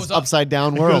 It's like Goes this up. upside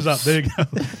down It world. goes up. There you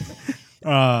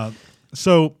go.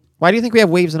 So Why do you think we have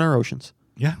waves in our oceans?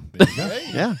 yeah, there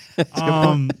you go.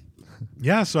 Yeah.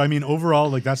 Yeah, so I mean,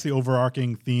 overall, like that's the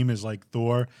overarching theme is like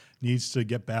Thor needs to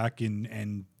get back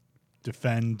and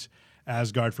defend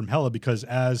Asgard from Hela, because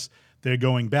as they're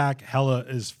going back, Hela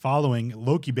is following.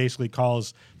 Loki basically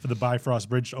calls for the Bifrost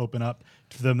Bridge to open up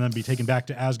for them to be taken back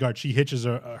to Asgard. She hitches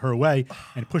her away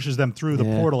and pushes them through the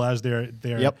portal as they're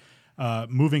Yep.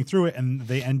 moving through it, and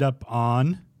they end up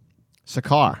on.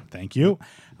 Sakaar. Thank you.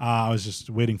 I was just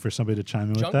waiting for somebody to chime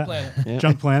in Junk with that. Planet. Yeah.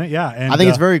 Junk Planet, yeah. And, I think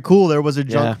it's very cool there was a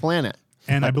junk Yeah. planet.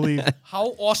 And I believe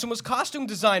How awesome was costume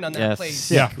design on that Yes.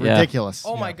 place? Yeah. Yeah. Ridiculous.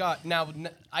 Oh my God! Now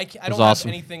I don't have awesome.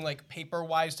 anything like paper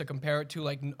wise to compare it to,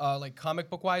 like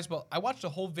comic book wise. But I watched a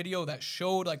whole video that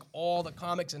showed like all the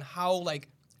comics and how like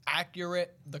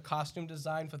accurate the costume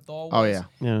design for Thor was. Oh, yeah.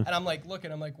 Yeah. And I'm like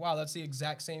looking, I'm like, wow, that's the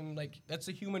exact same. Like that's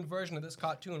the human version of this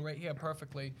cartoon right here,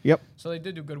 perfectly. Yep. So they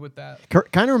did do good with that.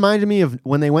 Kind of reminded me of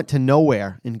when they went to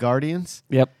nowhere in Guardians.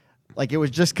 Yep. Like it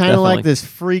was just kind of like Definitely. this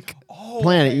freak Oh,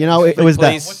 planet. okay. You know, it Freak was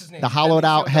place. What's his name? the hollowed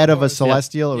out Benicio head del of a Toro.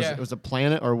 celestial. Yeah. It was a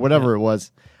planet or whatever it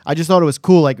was. I just thought it was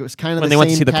cool. Like it was kind of When the they went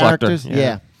to same see the Collector. characters. Yeah.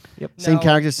 Yeah. Yep. Same Now-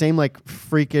 characters, same like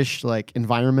freakish like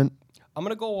environment. I'm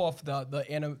gonna go off the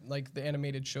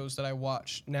animated shows that I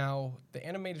watch. Now, the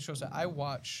animated shows that I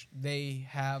watch, they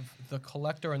have the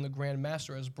Collector and the Grand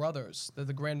Master as brothers.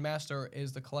 The Grand Master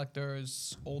is the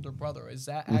Collector's older brother. Is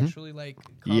that actually like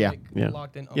Yeah. comic Yeah.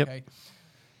 locked in? Yep. Okay.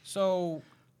 So,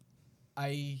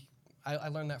 I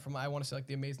learned that from I want to say like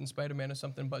the Amazing Spider-Man or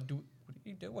something. But what are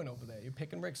you doing over there? You're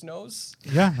picking Rick's nose?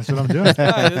 yeah, that's what I'm doing.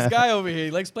 This guy over here,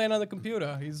 he likes playing on the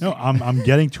computer. He's No, I'm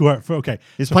getting to our okay.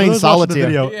 He's so for playing those watching the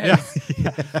solitaire. video,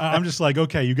 Yeah. I'm just like,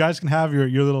 okay, you guys can have your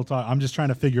little talk. I'm just trying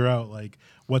to figure out like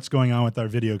what's going on with our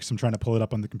video because I'm trying to pull it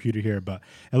up on the computer here, but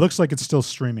it looks like it's still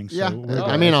streaming. So Yeah. we're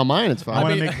I good. mean, on mine it's I fine.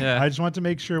 want to mean- make. Yeah. I just want to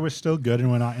make sure we're still good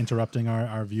and we're not interrupting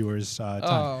our viewers' time.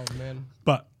 oh man.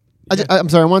 But I'm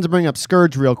sorry. I wanted to bring up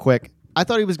Scourge real quick. I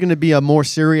thought he was going to be a more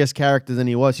serious character than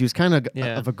he was. He was kind of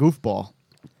Yeah. of a goofball.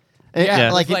 And,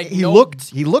 Yeah. like, Like, he no-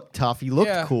 looked tough. He looked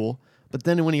Yeah. cool. But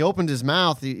then when he opened his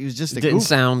mouth, he was just a Didn't goof.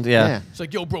 sound. Yeah. It's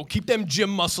like, yo, bro, keep them gym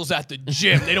muscles at the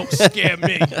gym. They don't scare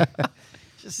me.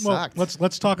 Just well, sucked.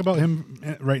 let's talk about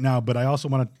him right now. But I also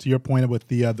want to your point with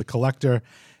the Collector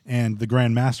and the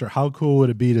Grand Master. How cool would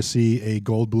it be to see a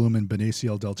Goldblum and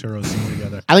Benicio del Toro scene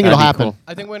together? I think That'd it'll be happen. cool.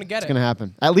 I think we're gonna get It's it. going to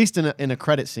happen. At least in a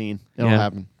credit scene, it'll Yeah.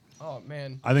 happen. Oh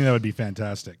man. I think that would be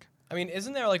fantastic. I mean,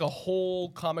 isn't there like a whole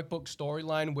comic book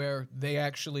storyline where they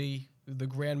actually, the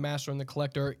Grand Master and the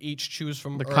Collector, each choose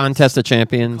from The Earth's Contest of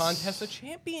Champions. Contest of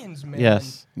Champions, man.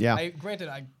 Yes. Yeah. Granted,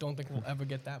 I don't think we'll ever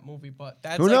get that movie, but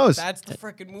that's Who knows? That's the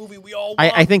freaking movie we all want.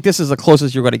 I think this is the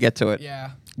closest you're going to get to it.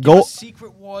 Yeah. Go- Give us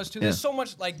Secret Wars too. There's Yeah. so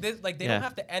much like this. Like they Yeah. don't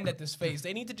have to end at this phase.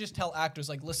 They need to just tell actors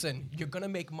like, listen, you're gonna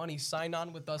make money. Sign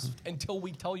on with us until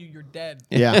we tell you you're dead.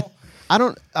 You Yeah. know? I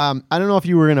don't know if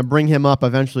you were going to bring him up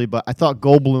eventually, but I thought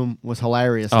Goldblum was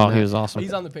hilarious. Oh, in he that. was awesome.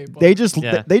 He's on the paper. They just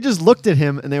Yeah. they just looked at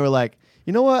him and they were like,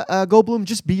 you know what, Goldblum,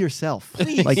 just be yourself.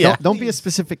 Please. Like Yeah. don't be a Please.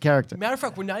 specific character. Matter of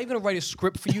fact, we're not even gonna write a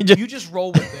script for you. Just- You just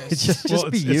roll with this. It's just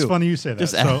Well, be it's, you. it's funny you say that.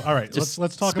 Just So, all right, just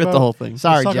let's talk spit about the whole thing.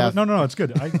 Sorry, let's talk Jeff. about- no, it's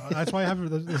good. That's why I have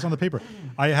this on the paper.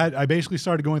 I basically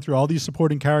started going through all these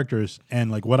supporting characters and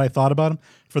like what I thought about him.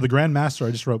 For the Grand Master,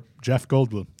 I just wrote Jeff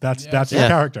Goldblum. That's his Yeah.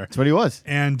 character. That's what he was.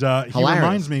 And he Hilarious.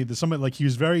 reminds me that somebody like he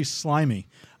was very slimy.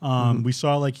 We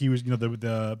saw like he was,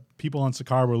 the people on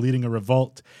Sakaar were leading a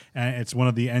revolt, and it's one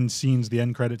of the end scenes, the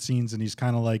end credit scenes, and he's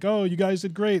kind of like, "Oh, you guys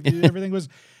did great. Everything was."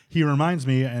 He reminds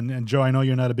me, and Joe, I know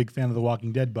you're not a big fan of The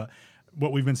Walking Dead, but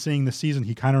what we've been seeing this season,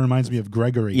 he kind of reminds me of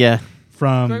Gregory. Yeah.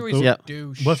 from Gregory's the- Yeah. a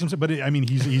douche. What's I'm saying? But I mean,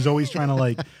 he's always trying to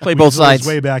like Play both weasel his sides.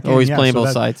 Way back in. Always Yeah, playing so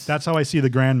both sides. That's how I see the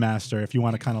Grandmaster. If you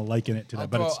want to kind of liken it to that,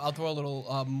 but it's I'll throw a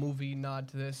little movie nod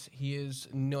to this. He is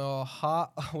no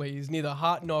hot. Wait, he's neither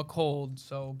hot nor cold.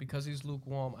 So because he's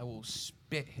lukewarm, I will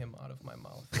spit him out of my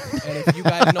mouth. And if you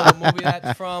guys know what movie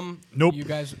that's from, Nope. You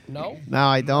guys know? No,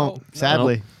 I don't. No.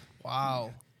 Sadly.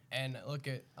 Wow. And look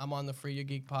I'm on the Free Your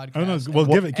Geek podcast. Oh, no, well,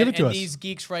 give it to and us. These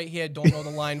geeks right here don't know the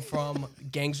line from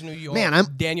Gangs of New York. Man, I'm-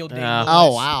 Daniel Day Yeah. Lewis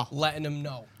Oh, wow. letting him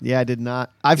know. Yeah, I did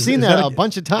not. I've seen is that that a a-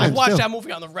 bunch of I times. watched too. that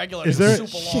movie on the regular. is It there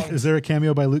was super long. is there a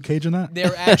cameo by Luke Cage in that?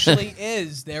 There actually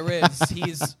is. There is.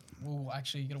 He's. Ooh,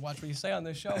 actually, you gotta watch what you say on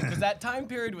this show because that time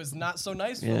period was not so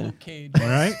nice for Yeah. Luke Cage. All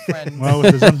right. Friends. Well,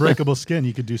 with his unbreakable skin,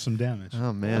 you could do some damage.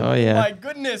 Oh man. Oh yeah. My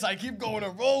goodness, I keep going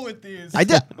to roll with these. I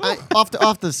did. Off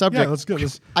the subject. Yeah, let's go. I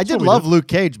that's did what we love do. Luke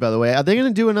Cage, by the way. Are they going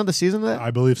to do another season of that?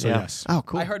 I believe so. Yeah. Yes. Oh,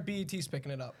 cool. I heard BET's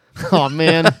picking it up. Oh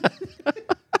man.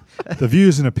 The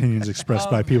views and opinions expressed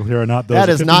by people here are not those That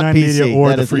of is not 59 Media PC. or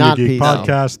That the is Free Your not Geek PC.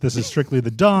 podcast. This is strictly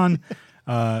the Don.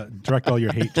 Direct all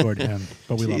your hate toward him,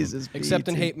 but we love him. Jesus. Except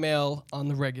in BT. hate mail on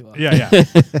the regular. Yeah, yeah.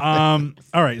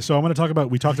 All right, so I'm going to talk about.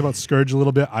 We talked about Scourge a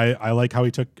little bit. I like how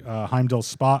he took Heimdall's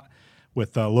spot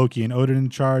with Loki and Odin in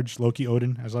charge. Loki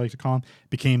Odin, as I like to call him,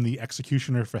 became the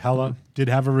executioner for Hela. Did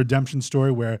have a redemption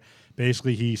story where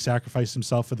basically he sacrificed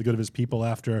himself for the good of his people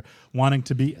after wanting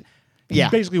to be. He Yeah.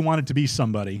 basically wanted to be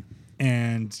somebody,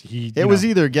 and he. It was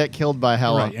either get killed by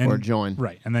Hela right, and, or join.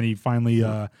 Right, and then he finally,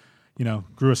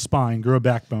 grew a spine, grew a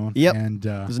backbone. Yep. and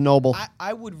It was noble.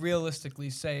 I would realistically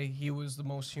say he was the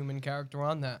most human character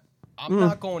on that. I'm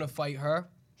not going to fight her.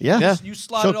 yeah. Yeah. You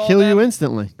slotted She'll all kill them. you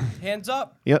instantly. Hands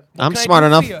up. Yep. What I'm can I smart do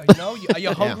enough. for you? You know, are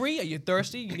you hungry? Are you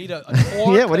thirsty? You need a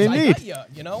tour? Yeah, what do you 'Cause I need?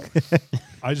 got you know?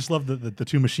 I just love the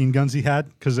two machine guns he had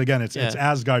because again it's Yeah.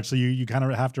 Asgard, so you kind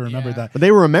of have to remember Yeah. that. But they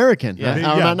were American. Yeah.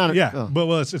 right? yeah, Not- yeah. oh. But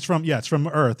it's from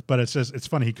Earth, but it's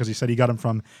funny because he said he got them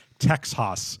from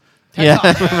Texas, Yeah.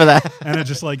 Remember that? and it's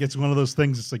just like it's one of those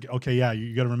things. It's like okay, yeah,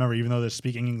 you got to remember, even though they're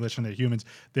speaking English and they're humans,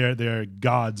 they're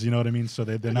gods. You know what I mean? So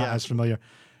they're not Yeah. as familiar.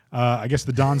 I guess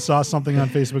the Don saw something on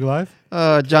Facebook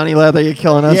Live. Johnny Leather, you're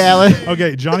killing us. Yeah. Like,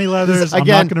 Okay, Johnny Leathers. I'm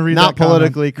Again, not going to read not that comment.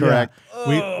 politically correct.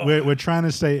 Yeah. We're trying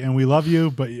to say, and we love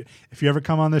you, but if you ever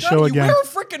come on this show you again, wear a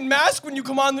freaking mask when you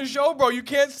come on the show, bro. You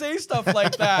can't say stuff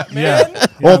like that, yeah, man.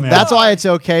 well, man. that's why it's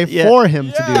okay Yeah. for him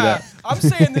to do Yeah, that. I'm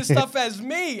saying this stuff as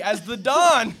me, as the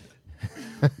Don.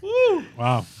 Woo.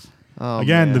 Wow. Oh,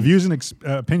 Again, man. the views and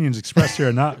opinions expressed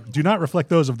here do not reflect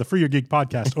those of the Free Your Geek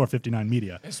podcast or 59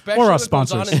 Media Especially or our what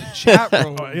goes on sponsors. in the chat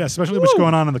room. Yeah, especially what's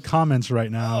going on in the comments right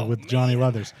now Oh, with Johnny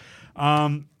Leathers.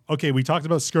 Okay, we talked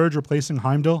about Scourge replacing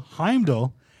Heimdall.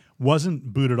 Heimdall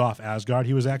wasn't booted off Asgard.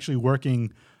 He was actually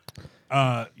working,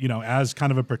 as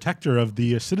kind of a protector of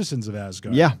the citizens of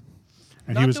Asgard. Yeah.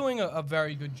 and Not he was doing a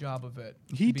very good job of it.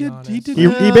 he to be did honest. he did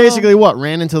He basically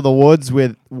ran into the woods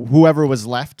with whoever was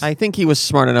left. I think he was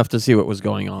smart enough to see what was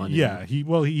going on. Yeah, he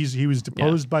was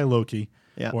deposed by Loki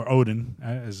Yeah. or Odin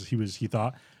as he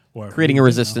thought, or Creating a you know.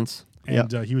 resistance.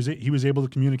 And he was able to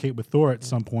communicate with Thor at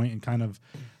some point and kind of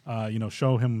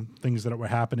show him things that were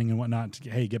happening and whatnot.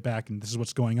 Hey, get back, and this is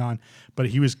what's going on. But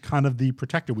he was kind of the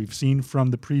protector. We've seen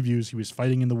from the previews he was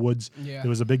fighting in the woods. Yeah. There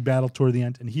was a big battle toward the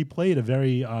end, and he played a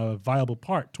very viable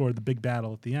part toward the big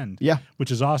battle at the end. Yeah. which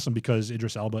is awesome because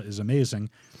Idris Elba is amazing.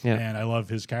 Yeah. And I love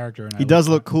his character. And He does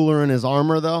look cooler in his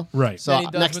armor, though. Right. So Than he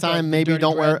does next with time, the maybe dirty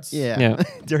don't dreads. wear. Yeah.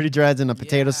 Dirty dreads and a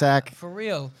potato Yeah, sack. For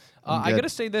real. I'm I good. gotta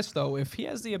say this though: if he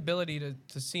has the ability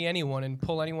to see anyone and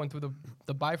pull anyone through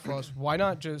the Bifrost, why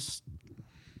not just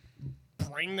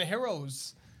bring the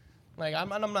heroes? Like I'm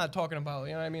not talking about,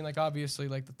 you know what I mean? Like obviously,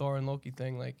 like the Thor and Loki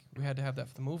thing, like we had to have that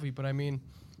for the movie. But I mean,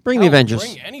 Bring the hell, Avengers.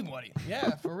 Bring anybody.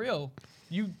 Yeah, for real.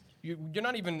 You're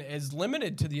not even as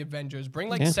limited to the Avengers. Bring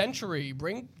like Yeah. Sentry.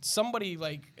 Bring somebody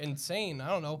like insane. I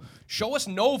don't know. Show us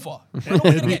Nova. When are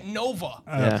we gonna get Nova?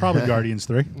 Yeah. Probably Guardians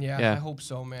 3. Yeah, Yeah. I hope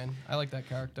so, man. I like that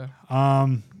character.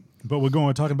 But we're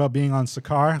talking about being on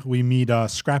Sakaar. We meet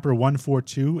Scrapper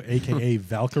 142, aka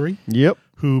Valkyrie. Yep.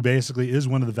 Who basically is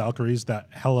one of the Valkyries that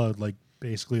Hela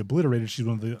basically obliterated. She's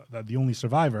one of the only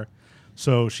survivor.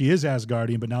 So she is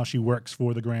Asgardian, but now she works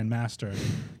for the Grand Master,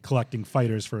 collecting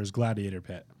fighters for his gladiator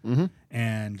pit. Mm-hmm.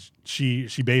 And she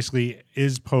basically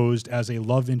is posed as a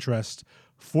love interest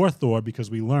for Thor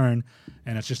because we learn,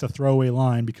 and it's just a throwaway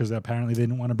line because apparently they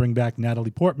didn't want to bring back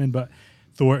Natalie Portman, but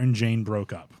Thor and Jane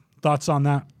broke up. Thoughts on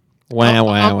that? Wow,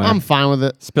 wow, wow. I'm fine with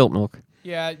it. Spilt milk.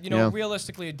 Yeah, Yeah.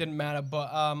 realistically, it didn't matter, but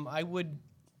I would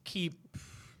keep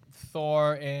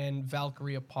Thor and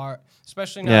Valkyrie apart,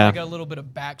 especially now Yeah. I got a little bit of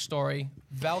backstory.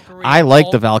 Valkyrie. I like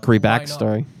the Hulk, Valkyrie why not?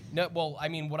 backstory. No, well, I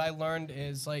mean, what I learned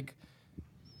is like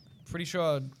pretty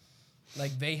sure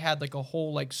like they had like a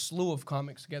whole like slew of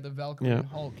comics together, Valkyrie Yeah. and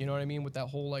Hulk. You know what I mean? With that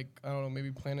whole like I don't know,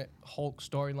 maybe Planet Hulk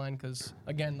storyline. Because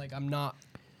again, like I'm not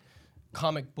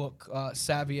comic book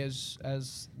savvy as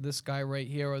this guy right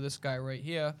here or this guy right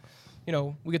here. You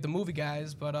know, we get the movie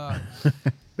guys, but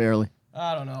Barely.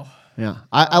 I don't know. Yeah.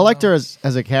 I liked her as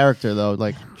a character, though.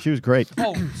 Like, she was great.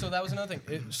 Oh, so that was another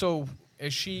thing. So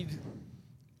is she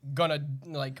gonna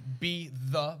like be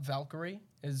the Valkyrie?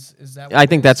 Is that? What I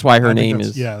think that's why her I think name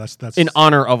that's- is yeah. That's in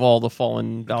honor of all the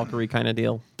fallen Valkyrie kind of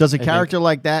deal. Does a I think. character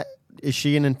like that, is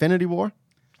she in Infinity War?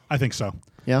 I think so.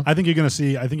 Yeah. I think you're gonna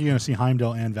see. I think you're gonna see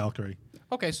Heimdall and Valkyrie.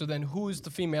 Okay, so then who is the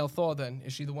female Thor? Then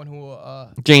is she the one who?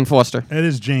 Jane Foster. It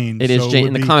is Jane. It is so Jane- would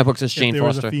in the be- comic books, it's if Jane there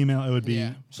was a Foster. female, it would be.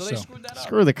 Yeah. So they screwed that up.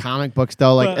 Screw the comic books,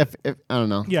 though. Like, But- if I don't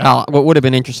know. Yeah. What would have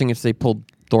been interesting if they pulled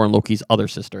Thor and Loki's other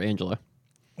sister, Angela.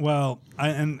 Well,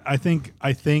 I think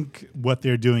what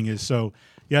they're doing is so.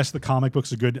 Yes, the comic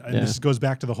books are good, and Yeah. this goes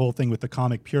back to the whole thing with the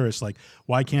comic purists. Like,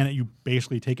 why can't you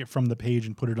basically take it from the page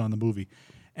and put it on the movie?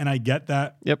 And I get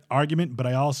that Yep. argument, but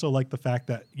I also like the fact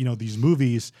that these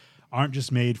movies aren't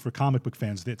just made for comic book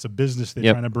fans. It's a business they're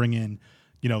Yep. trying to bring in,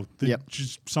 Yep.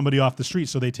 just somebody off the street.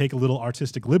 So they take a little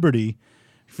artistic liberty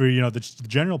for the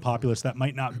general populace that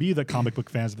might not be the comic book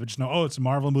fans, but just know, oh, it's a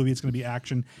Marvel movie, it's going to be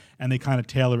action, and they kind of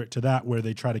tailor it to that, where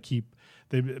they try to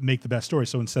they make the best story.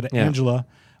 So instead of Yeah. Angela,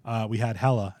 we had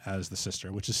Hela as the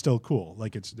sister, which is still cool.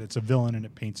 Like it's a villain, and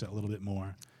it paints it a little bit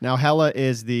more. Now, Hela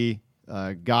is the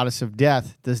goddess of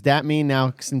death. Does that mean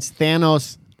now, since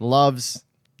Thanos loves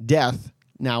death,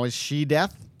 now is she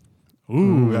death?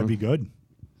 Ooh, that'd be good.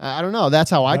 I don't know.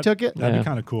 That's how I That- took it. That'd Yeah. be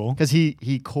kind of cool. Because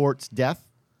he courts death.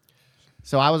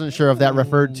 So I wasn't sure if that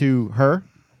referred to her.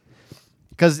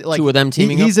 Because like Two of them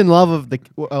teaming he's up? in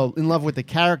love with the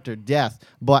character Death,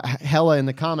 but Hela in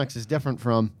the comics is different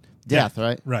from Death,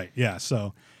 right? Right. Yeah.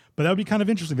 So, but that would be kind of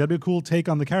interesting. That'd be a cool take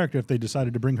on the character if they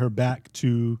decided to bring her back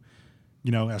to,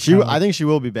 as She, kinda like- I think she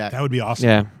will be back. that would be awesome.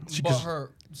 Yeah. But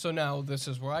her. So now this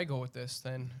is where I go with this.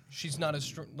 Then she's not as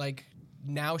strong. Like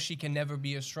now she can never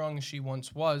be as strong as she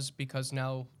once was because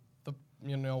now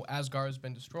the Asgard has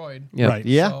been destroyed. Yeah. Right.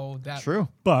 Yeah, So that, true.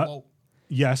 But well,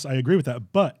 yes, I agree with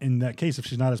that. But in that case, if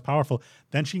she's not as powerful,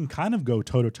 then she can kind of go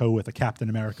toe to toe with a Captain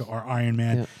America or Iron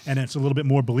Man, Yeah. and it's a little bit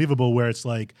more believable. Where it's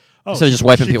like, oh, Instead of just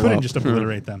wiping she people couldn't out. just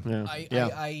obliterate them. Yeah.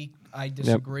 I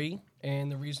disagree.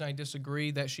 And the reason I disagree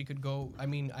that she could go, I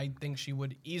mean, I think she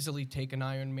would easily take an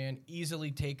Iron Man, easily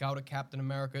take out a Captain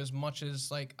America. As much as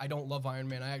like I don't love Iron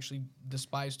Man, I actually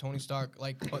despise Tony Stark.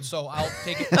 Like, but so I'll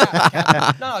take it.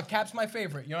 Cap. No, Cap's my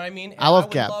favorite. You know what I mean? And I love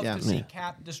would Cap, Love yeah. to see Yeah.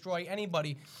 Cap destroy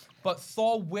anybody. But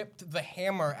Thor whipped the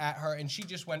hammer at her, and she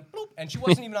just went bloop, and she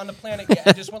wasn't even on the planet yet.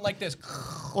 It just went like this.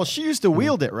 Well, she used to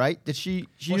wield it, right? Did she?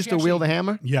 She Well, used she to wield a actually-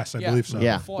 hammer. Yes, I Yeah. believe so.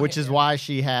 Yeah, Beforehand, which is yeah. why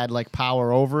she had like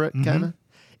power over it, Mm-hmm. kind of.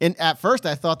 And at first,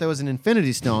 I thought there was an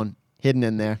Infinity Stone hidden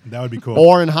in there, That would be cool.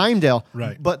 or in Heimdall.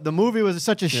 Right. But the movie was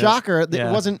such a shocker that Yeah.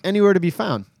 it wasn't anywhere to be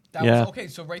found. That Yeah. was okay.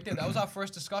 So right there, that was our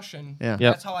first discussion. Yeah. Yep.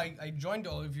 That's how I joined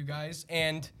all of you guys,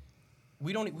 and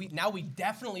we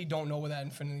definitely don't know where that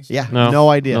Infinity Stone Yeah, is. no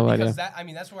idea. No Because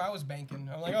idea. that's where I was banking.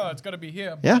 I'm like, oh, it's got to be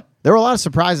here. Yeah, there were a lot of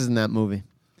surprises in that movie.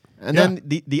 And Yeah.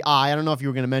 then the eye. I don't know if you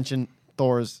were going to mention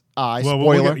Thor's eye. Well,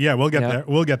 Spoiler. we'll get Yeah. there.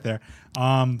 We'll get there.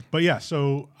 But yeah,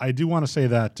 so I do want to say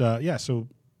that so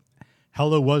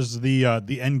Hela was the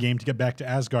end game to get back to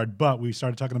Asgard, but we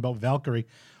started talking about Valkyrie.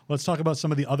 Let's talk about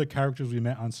some of the other characters we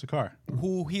met on Sakaar.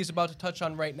 Who he's about to touch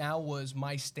on right now was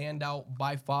my standout,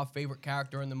 by far favorite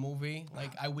character in the movie.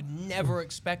 Like I would never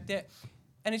expect it,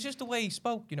 and it's just the way he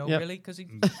spoke, Yep. really, because he.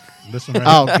 This one right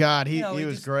Oh here, God, he he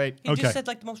was just- great. He Okay. just said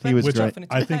like the most He was random great. stuff, and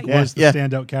it's I like, think hey, was the Yeah.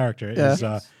 standout character is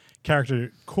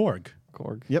character Korg,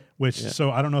 Korg. Yep. which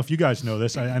so I don't know if you guys know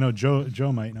this. I know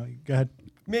Joe might know. Go ahead.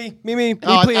 Me,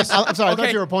 Oh, please. I'm sorry, I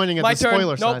thought you were pointing at my the turn.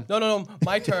 spoiler Nope, sign. No,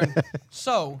 my turn.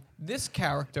 So, this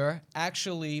character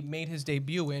actually made his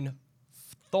debut in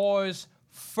Thor's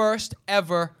first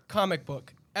ever comic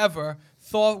book. Ever.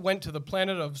 Thor went to the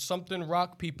planet of something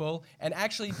rock people and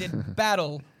actually did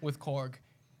battle with Korg.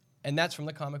 And that's from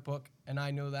the comic book. And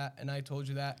I know that, and I told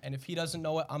you that. And if he doesn't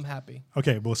know it, I'm happy.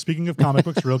 Okay, well, speaking of comic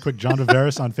books, real quick, John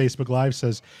Viveris on Facebook Live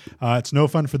says it's no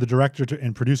fun for the director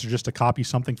and producer just to copy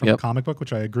something from a Yep. comic book,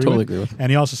 which I agree Totally with. agree with. And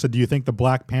he also said, do you think the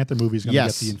Black Panther movie is going to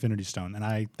Yes. get the Infinity Stone? And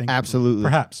I think Absolutely.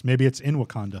 perhaps. Maybe it's in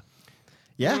Wakanda.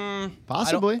 Yeah,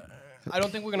 possibly. I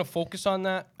don't think we're going to focus on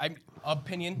that.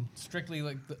 Opinion, strictly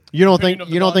like the You don't opinion think of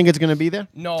the you don't dog. think it's going to be there?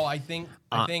 No, I think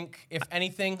if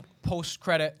anything, post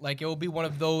credit, like it will be one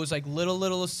of those like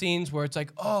little scenes where it's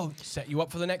like, oh, set you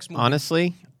up for the next movie.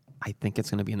 Honestly, I think it's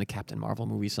going to be in the Captain Marvel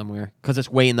movie somewhere because it's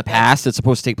way in the past. It's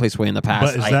supposed to take place way in the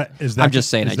past. But is that? I'm just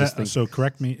saying. is I just that- think So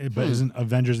correct me. But isn't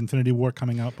Avengers: Infinity War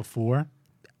coming out before?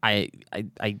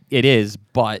 it is,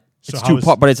 but So it's how is-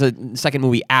 but it's a second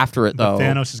movie after it But though.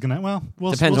 Thanos is gonna. Well,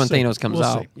 we'll Depends we'll when see. Thanos comes We'll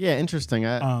out. see. Yeah, interesting.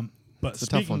 But It's a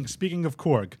tough one. speaking of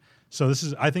Korg, so this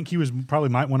is. I think he was probably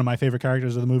one of my favorite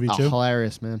characters of the movie too.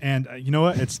 Hilarious, man. And you know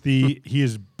what? He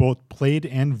is both played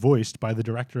and voiced by the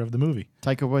director of the movie,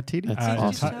 Taika Waititi.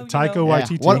 Taika Yeah.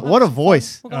 Waititi. What a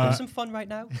voice. We're gonna have some fun right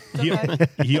now.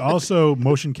 He also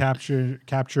motion captured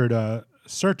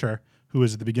Surtur, who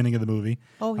was at the beginning of the movie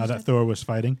that Thor was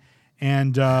fighting.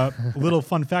 And little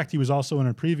fun fact, he was also in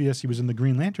a previous, he was in the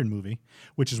Green Lantern movie,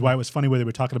 which is why it was funny where they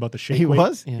were talking about the shape He weight.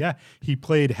 was? Yeah. He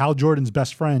played Hal Jordan's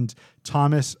best friend,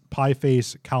 Thomas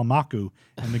Pieface Kalmaku,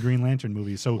 in the Green Lantern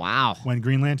movie. So Wow. when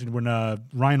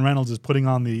Ryan Reynolds is putting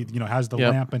on has the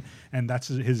Yep. lamp and that's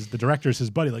the director's his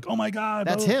buddy, like, oh my God.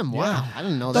 That's blah, him. blah. Wow. I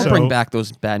didn't know Don't that. So- bring back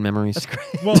those bad memories.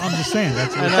 Well, I'm just saying,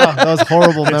 that's I know. Those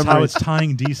horrible it's how memories. it's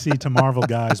tying DC to Marvel,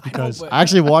 guys, because but- I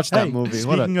actually watched that Hey, movie.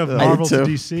 speaking of ugh. Marvel to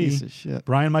too. DC, Piece of shit.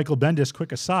 Brian Michael Bendis,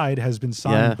 quick aside, has been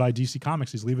signed Yeah. by DC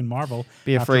Comics. He's leaving Marvel.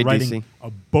 Be after afraid, writing DC.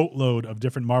 a boatload of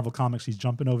different Marvel comics. He's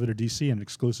jumping over to DC in an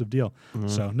exclusive deal.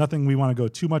 So nothing we want to go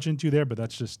too much into there, but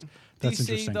that's DC,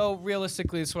 interesting. though,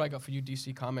 realistically, this is what I got for you,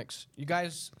 DC Comics. You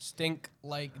guys stink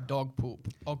like dog poop,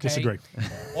 okay? Disagree.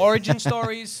 Origin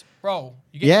stories, bro.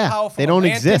 You get Yeah, your power from they a don't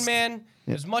Lantern exist. Man,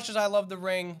 as much as I love The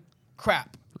Ring,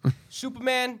 crap.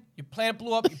 Superman, your planet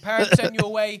blew up, your parents sent you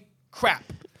away, crap.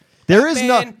 There is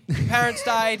no. Batman, your parents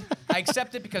died. I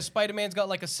accept it because Spider-Man's got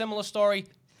like a similar story.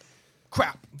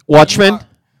 Crap. Watchmen?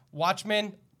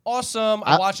 Watchmen, awesome.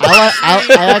 I I, watched I,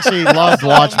 it. I actually loved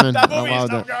Watchmen. That I movie is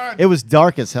loved so it. good. It was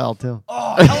dark as hell too.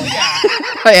 Oh, hell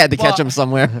yeah. I had to catch Well, him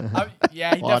somewhere.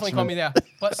 Yeah, he definitely Watchmen. caught me there.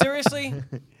 But seriously,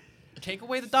 take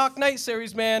away the Dark Knight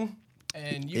series, man.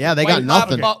 And you Yeah, can they got wipe my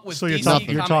nothing. butt with So you're, DC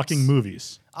talking, Comics.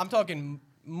 movies. I'm talking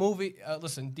movie.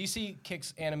 Listen, DC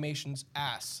kicks animation's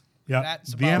ass. Yeah,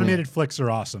 That's the about animated flicks are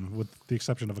awesome, with the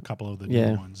exception of a couple of the new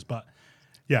Yeah. ones. But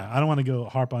yeah, I don't want to go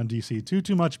harp on DC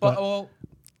too much. But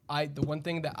But the one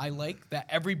thing that I like that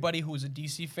everybody who is a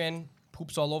DC fan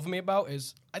poops all over me about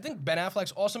is I think Ben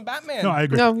Affleck's awesome Batman. no, I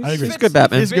agree. No, I agree. he's good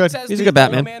Batman. He He's fits good. as He's a the good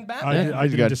Batman. old man I Batman.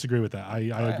 didn't good. disagree with that. I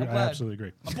agree. I glad. absolutely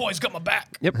agree. My boy's got my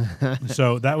back. Yep.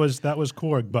 So that was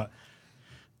Korg, but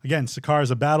again, Sakaar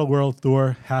is a battle world.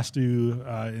 Thor has to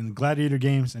in Gladiator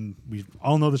games, and we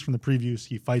all know this from the previews.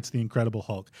 He fights the Incredible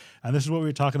Hulk, and this is what we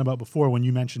were talking about before when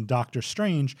you mentioned Doctor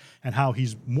Strange and how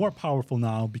he's more powerful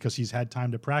now because he's had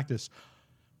time to practice.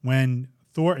 When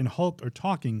Thor and Hulk are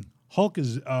talking, Hulk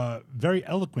is very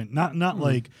eloquent. Not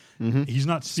like he's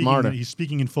not speaking. Smarter. He's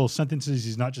speaking in full sentences.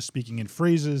 He's not just speaking in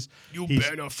phrases. He's,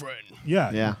 a friend.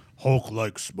 yeah. Yeah. Hulk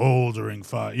like smoldering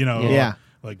fire, Yeah.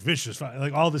 like vicious fire,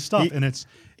 like all this stuff. And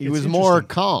He it's was more interesting.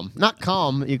 calm. Not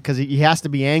calm because he has to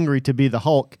be angry to be the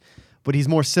Hulk, but he's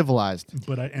more civilized.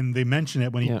 But and they mention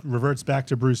it when he Yeah. reverts back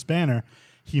to Bruce Banner.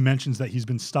 He mentions that he's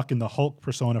been stuck in the Hulk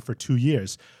persona for 2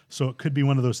 years. So it could be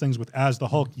one of those things with as the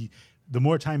Hulk. The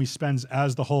more time he spends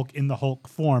as the Hulk in the Hulk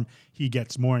form, he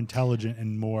gets more intelligent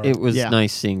and more. It was Yeah.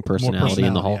 nice seeing personality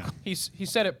in the Hulk. yeah. He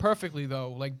said it perfectly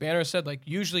though. Like Banner said, like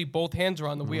usually both hands are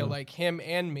on the Mm-hmm. wheel, like him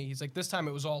and me. He's like this time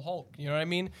it was all Hulk. You know what I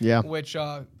mean? Yeah. Which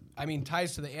I mean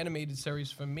ties to the animated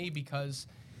series for me because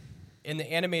in the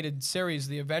animated series,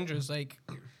 the Avengers like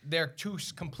they're two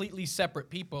completely separate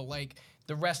people. Like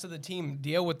the rest of the team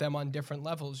deal with them on different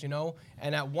levels, you know?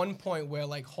 And at one point where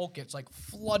like Hulk gets like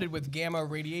flooded with gamma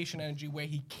radiation energy where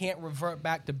he can't revert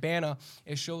back to Banner,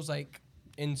 it shows like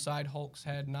inside Hulk's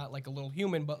head, not like a little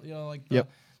human, but you know, like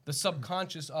the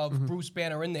subconscious of Bruce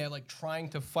Banner in there, like trying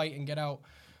to fight and get out.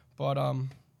 But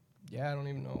yeah, I don't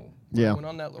even know. Yeah. I went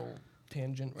on that little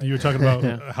tangent right You were there. talking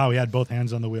about how he had both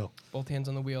hands on the wheel. Both hands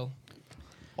on the wheel.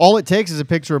 All it takes is a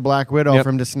picture of Black Widow Yep. for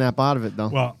him to snap out of it, though.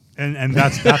 Well, and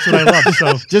that's what I love.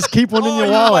 So Just keep one in your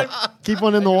you wallet. went- Keep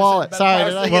one in the I wallet. said Sorry, better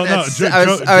did I? part.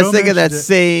 well, no, I was thinking that mentioned it.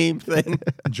 same thing.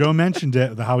 Joe mentioned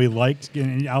it, how he liked,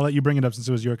 and I'll let you bring it up since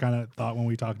it was your kind of thought when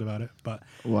we talked about it. But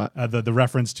What? the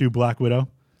reference to Black Widow.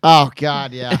 Oh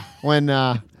God, yeah. When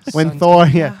Thor,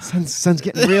 sun's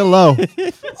getting real low.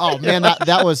 Oh man,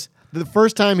 that was the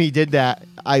first time he did that.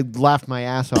 I laughed my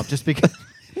ass off just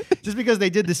because they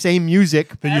did the same music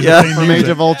use the same from music. Age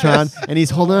of Ultron, and he's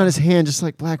holding on his hand just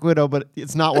like Black Widow, but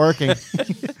it's not working.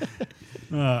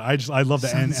 I love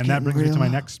that, and Sun's that brings me to my getting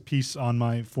real. next piece on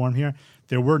my form here.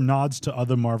 There were nods to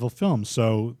other Marvel films,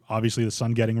 so obviously the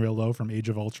sun getting real low from Age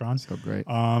of Ultron. So great.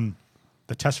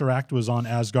 The Tesseract was on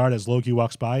Asgard as Loki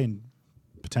walks by and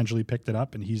potentially picked it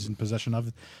up, and he's in possession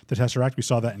of the Tesseract. We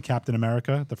saw that in Captain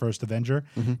America, the first Avenger,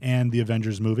 and the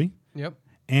Avengers movie. Yep.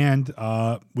 And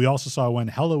we also saw when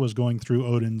Hela was going through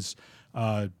Odin's,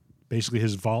 basically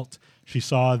his vault, she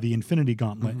saw the Infinity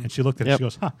Gauntlet, and she looked at it, Yep. she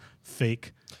goes, huh,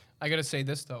 fake. I gotta say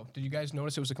this though. Did you guys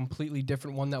notice it was a completely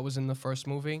different one that was in the first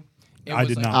movie? It I was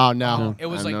did like, not. Oh no, It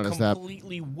was I've like noticed that.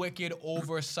 completely wicked,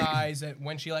 oversized, and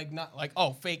when she like not like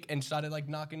fake and started like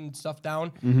knocking stuff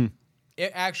down. Mm-hmm.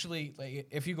 It actually, like,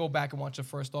 if you go back and watch the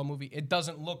first Thor movie, it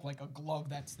doesn't look like a glove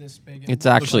that's this big. It It's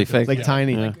looks actually fake. Like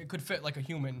tiny. like it could fit like a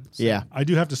human. So- Yeah. I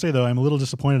do have to say, though, I'm a little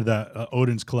disappointed that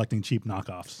Odin's collecting cheap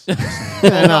knockoffs.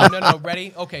 No.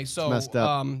 Ready? Okay, so messed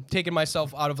up. taking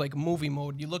myself out of like movie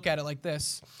mode, you look at it like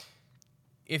this.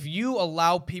 If you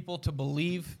allow people to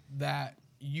believe that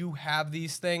you have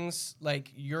these things,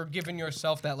 like you're giving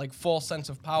yourself that like false sense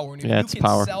of power. And if Yeah, you it's can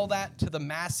power. sell that to the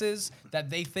masses that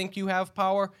they think you have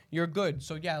power, you're good.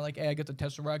 So yeah, like, hey, I get the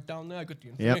Tesseract down there, I get the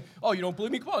Infinity. Oh, you don't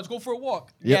believe me? Come on, let's go for a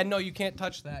walk. Yep. Yeah, no, you can't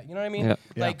touch that. You know what I mean? Yep.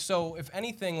 Like, so if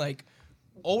anything, like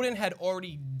Odin had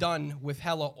already done with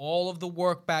Hela all of the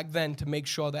work back then to make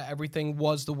sure that everything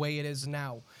was the way it is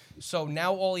now. So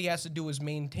now all he has to do is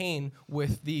maintain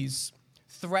with these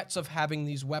threats of having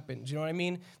these weapons. You know what I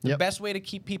mean? The Yep. best way to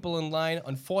keep people in line,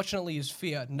 unfortunately, is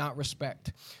fear, not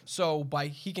respect. So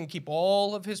he can keep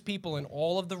all of his people in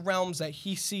all of the realms that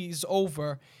he sees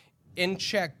over in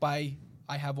check by,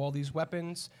 I have all these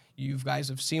weapons. You guys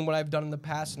have seen what I've done in the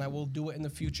past, and I will do it in the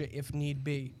future if need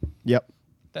be. Yep.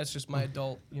 That's just my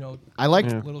adult, I like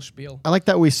little spiel. I like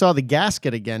that we saw the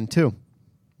gasket again too.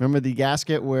 Remember the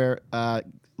gasket where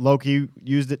Loki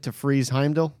used it to freeze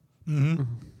Heimdall? Mm-hmm.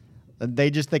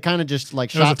 They kind of just like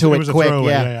shot to it a quick.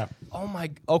 throwaway, Yeah. Oh my.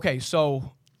 Okay,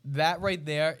 so that right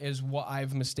there is what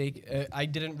I've mistaken. I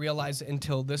didn't realize it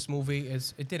until this movie.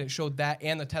 It showed that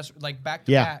and the test like back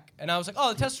to Yeah. back, and I was like,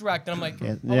 oh, the Tesseract, and I'm like,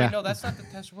 Yeah. oh Yeah. wait, no, that's not the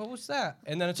Tesseract. What was that?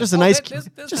 And then it's Just like, an oh, ice this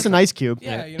cube. Tesseract. Just an ice cube.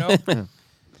 Yeah,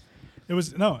 It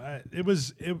was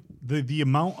the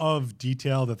amount of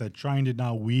detail that they're trying to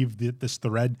now weave this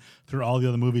thread through all the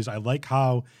other movies. I like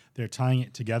how they're tying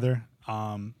it together.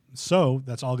 So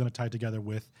that's all going to tie together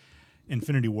with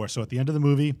Infinity War. So at the end of the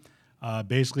movie,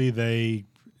 basically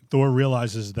Thor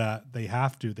realizes that they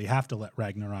have to let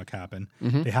Ragnarok happen.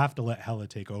 Mm-hmm. They have to let Hela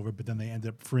take over, but then they end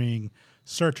up freeing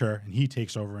Surtur, and he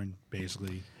takes over and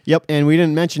basically. Yep. And we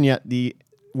didn't mention yet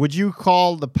would you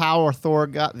call the power Thor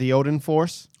got the Odin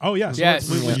Force? Oh yes, Yes.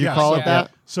 Would you call it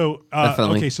that? So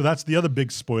Definitely. okay, so that's the other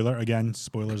big spoiler. Again,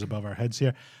 spoilers above our heads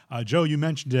here. Joe, you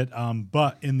mentioned it,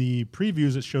 but in the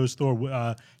previews it shows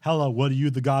Thor, Hela, what are you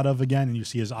the god of again? And you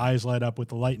see his eyes light up with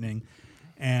the lightning,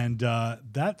 and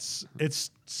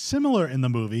it's similar in the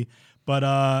movie,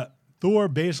 but Thor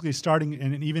basically starting,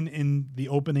 and even in the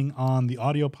opening on the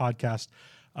audio podcast.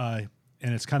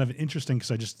 And it's kind of interesting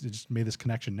because I just made this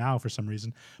connection now for some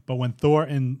reason. But when Thor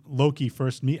and Loki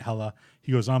first meet Hela,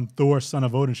 he goes, "I'm Thor, son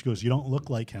of Odin." She goes, "You don't look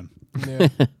like him."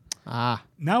 Ah,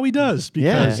 Now he does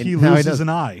because Yeah, he now he loses does. an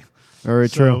eye. very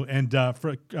true. And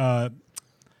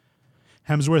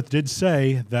Hemsworth did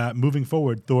say that moving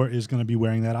forward, Thor is going to be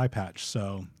wearing that eye patch.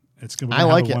 So it's going to. I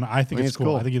like it. I think it's cool.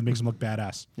 cool. I think it makes him look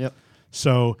badass. Yep.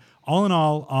 So all in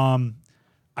all,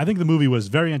 I think the movie was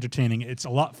very entertaining. It's a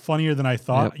lot funnier than I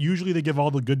thought. Yep. Usually they give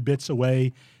all the good bits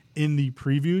away in the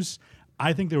previews.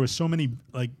 I think there was so many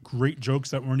like great jokes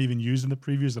that weren't even used in the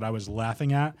previews that I was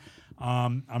laughing at.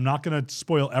 I'm not going to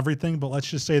spoil everything, but let's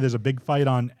just say there's a big fight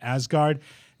on Asgard,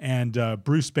 and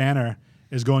Bruce Banner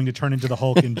is going to turn into the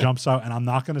Hulk and jumps out. And I'm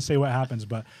not going to say what happens,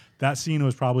 but that scene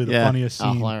was probably the Yeah. funniest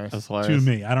scene hilarious. That's to hilarious.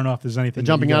 me. I don't know if there's anything. The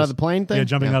jumping that you out guys- of the plane thing? Yeah,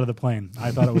 jumping Yeah. out of the plane.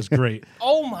 I thought it was great.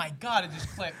 Oh my God! It just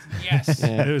clicked. Yes.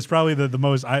 It was probably the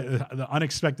most the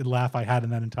unexpected laugh I had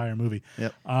in that entire movie.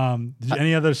 Yep. Did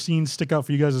any other scenes stick out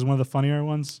for you guys as one of the funnier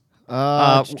ones?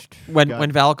 When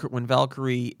God. when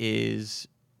Valkyrie is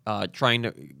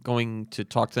going to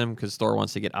talk to them because Thor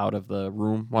wants to get out of the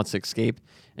room, wants to escape,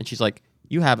 and she's like,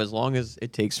 "You have as long as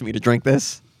it takes for me to drink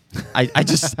this." I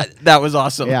just that was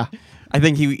awesome. Yeah. I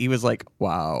think he was like,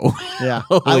 "Wow, Yeah.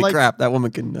 holy I like- crap, that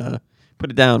woman can put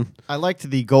it down." I liked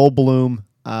the Goldblum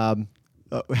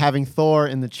having Thor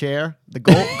in the chair. The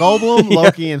Goldblum,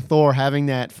 Loki, and Thor having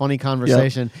that funny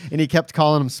conversation, and he kept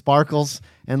calling him Sparkles,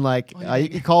 and like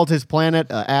he called his planet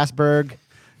Asberg.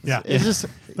 Yeah. It's just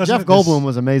That's Jeff what- there's- Goldblum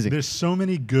was amazing. There's so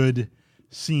many good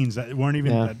scenes that weren't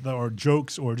even Yeah. or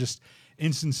jokes or just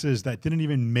instances that didn't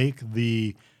even make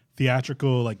the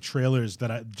theatrical like trailers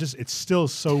that it's still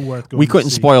so worth going. We to couldn't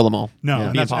see. spoil them all. No, Yeah.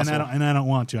 and, Be that's, and, impossible. I don't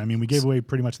want to. I mean, we gave away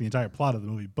pretty much the entire plot of the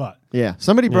movie, but Yeah.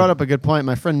 Somebody brought up a good point.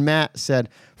 My friend Matt said,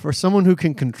 for someone who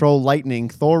can control lightning,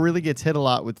 Thor really gets hit a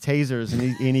lot with tasers, and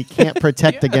he can't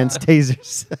protect against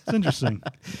tasers. it's interesting.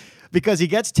 Because he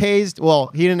gets tased.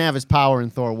 Well, he didn't have his power in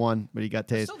Thor 1, but he got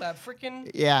tased. Still that freaking.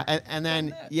 Yeah, and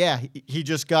then, he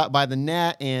just got by the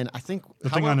net, and I think... The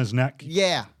thing on his neck.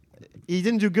 Yeah. He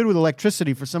didn't do good with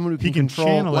electricity for someone who He can control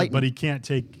channel it, lightning. but he can't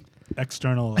take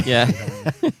external. Yeah.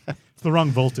 It's the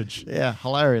wrong voltage. Yeah,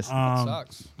 hilarious.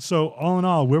 Sucks. So all in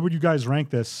all, where would you guys rank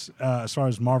this as far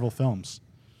as Marvel films?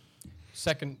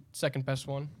 Second best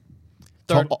one.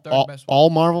 So Third all, best one. all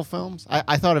Marvel films?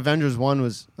 I thought Avengers 1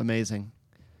 was amazing.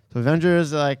 So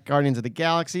Avengers, like Guardians of the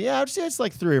Galaxy, I'd say it's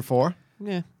like 3 or 4.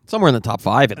 Yeah. Somewhere in the top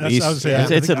 5 at That's- least. I would say,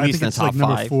 It's, I it's think- at I least think in the it's top like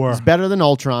number 5. 4. It's better than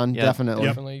Ultron, Yeah. definitely. Yep.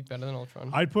 Definitely better than Ultron.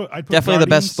 I'd put Definitely the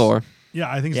best Guardians- Thor. Yeah,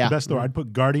 I think it's Yeah. the best Thor. I'd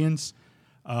put Guardians,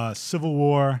 Civil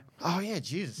War, Oh, yeah,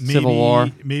 Jesus. maybe, Civil War,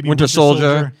 maybe Winter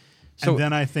Soldier. and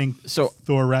then I think so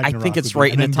Thor Ragnarok. I think it's would be-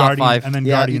 right and in the then top 5. and then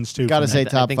Yeah, Guardians too. Gotta for say me.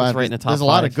 top think it's 5. right in the top There's a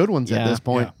lot of 5. good ones at Yeah. this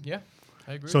point. Yeah,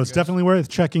 I agree. So with it's you guys. definitely worth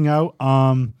checking out.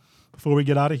 Before we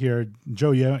get out of here, Joe,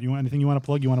 you want anything you want to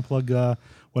plug? You want to plug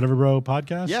Whatever Bro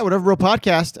podcast? Yeah, Whatever Bro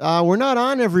podcast. We're not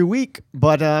on every week,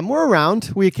 but we're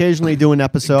around. We occasionally do an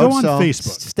episode. Go on so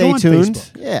Facebook. Stay Go on tuned.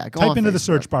 Facebook. Yeah, go Type on into the Facebook.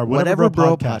 search bar, Whatever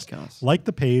Bro podcast. podcast. Like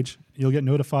the page. You'll get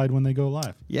notified when they go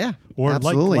live. Yeah, Or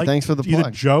absolutely. Like Thanks for the either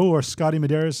plug. Joe or Scotty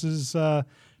Medeiros'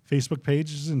 Facebook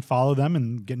pages and follow them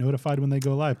and get notified when they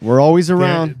go live. We're always They're-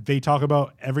 around. They talk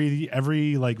about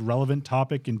every like relevant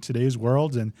topic in today's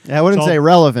world, and Yeah, I wouldn't it's all- say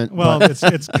relevant. Well, but it's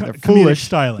comedic foolish.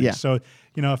 styling. Yeah. So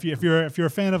if you're a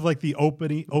fan of like the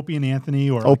Opie and Anthony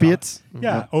or Opiates?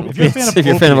 yeah, if you're a fan of if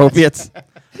you're a fan of opiates.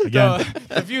 again,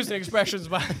 The views and expressions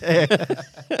by.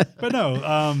 but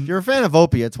no, If you're a fan of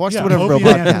opiates, watch the Whatever Bro Opie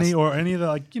and Anthony podcast. or any of the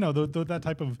like that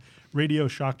type of radio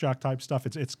shock jock type stuff.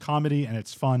 It's comedy and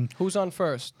it's fun. Who's on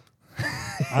first?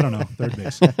 I don't know, third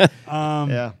base.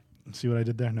 Yeah. See what I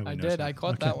did there? Nobody I knows did. now. I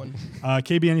caught Okay. that one.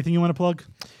 KB, anything you want to plug?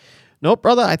 Nope,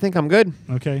 brother. I think I'm good.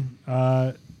 Okay.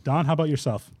 Don, how about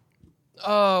yourself?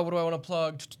 What do I want to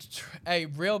plug? A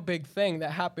real big thing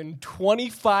that happened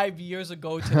 25 years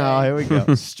ago today. Oh, here we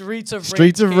go. Streets of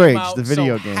Streets Rage of came Rage, out, the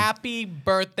video so game. Happy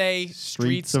birthday,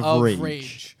 Streets of of Rage.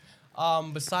 Rage.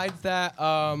 Besides that,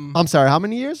 I'm sorry, how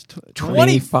many years?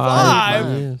 25.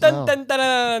 years. Dun, Wow. dun, dun,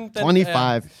 dun, dun,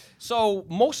 25. So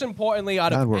most importantly,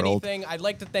 out God, of we're old. anything, I'd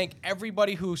like to thank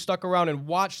everybody who stuck around and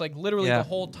watched, like literally Yeah. the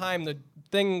whole time. The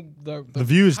thing, The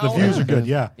views counter- are good.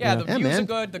 Yeah. Yeah, the Yeah, views man. are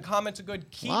good. The comments are good.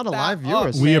 Keep A lot of that live up,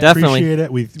 viewers. We man. Definitely. appreciate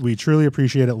it. We truly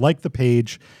appreciate it. Like the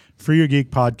page, Free Your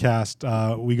Geek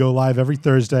podcast. We go live every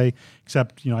Thursday,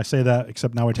 except I say that,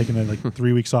 except now we're taking like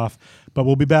 3 weeks off. But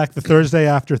we'll be back the Thursday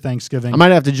after Thanksgiving. I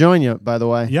might have to join you, by the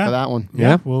way, yeah, for that one.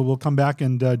 Yeah, we'll come back,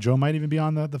 and Joe might even be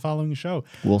on the following show.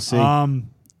 We'll see.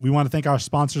 We want to thank our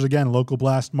sponsors again: Local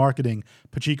Blast Marketing,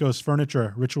 Pachico's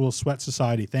Furniture, Ritual Sweat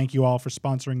Society. Thank you all for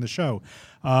sponsoring the show.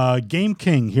 Game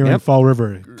King here in Yep. Fall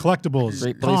River, collectibles,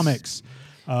 Great place. comics.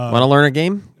 Want to learn a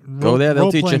game? Go there.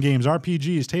 They'll teach you. Role-playing games,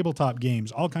 RPGs, tabletop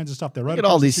games, all kinds of stuff. They're right Look at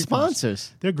across all the these street from us.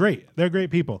 sponsors. They're great. They're great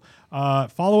people.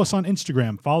 Follow us on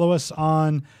Instagram. Follow us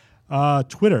on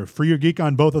Twitter. Free Your Geek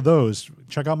on both of those.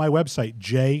 Check out my website,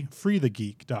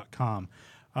 jfreethegeek.com.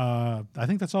 I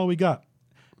think that's all we got.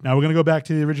 Now we're going to go back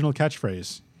to the original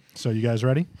catchphrase. So you guys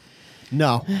ready?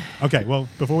 No. Okay, well,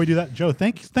 before we do that, Joe,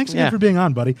 thanks again Yeah. for being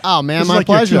on, buddy. Oh, man, This is my like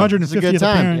pleasure. Your It's a 250th good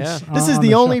time. appearance This is on the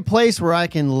show. only place where I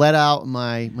can let out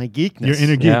my geekness. Your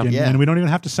inner geek, Yeah. and, Yeah. and we don't even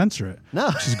have to censor it. No.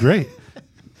 Which is great.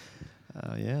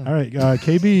 Oh, yeah. All right,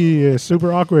 KB is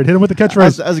super awkward. Hit him with the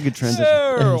catchphrase. That was a good transition.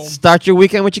 Girl. Start your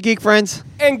weekend with your geek friends.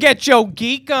 And get your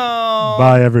geek on.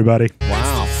 Bye, everybody. Wow.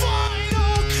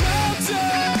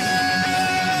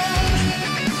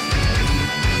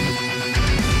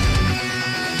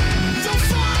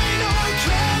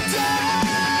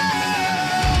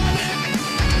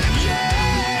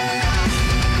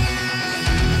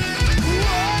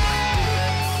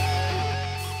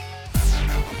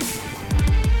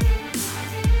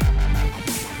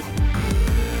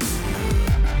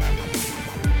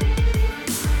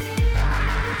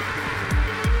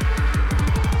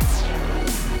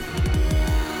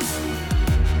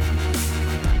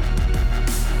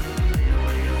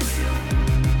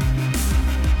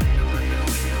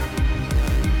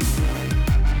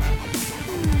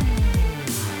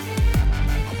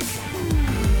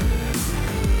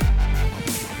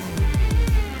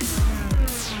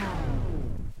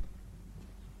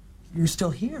 You're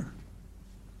still here.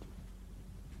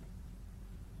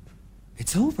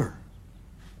 It's over.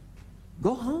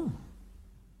 Go home.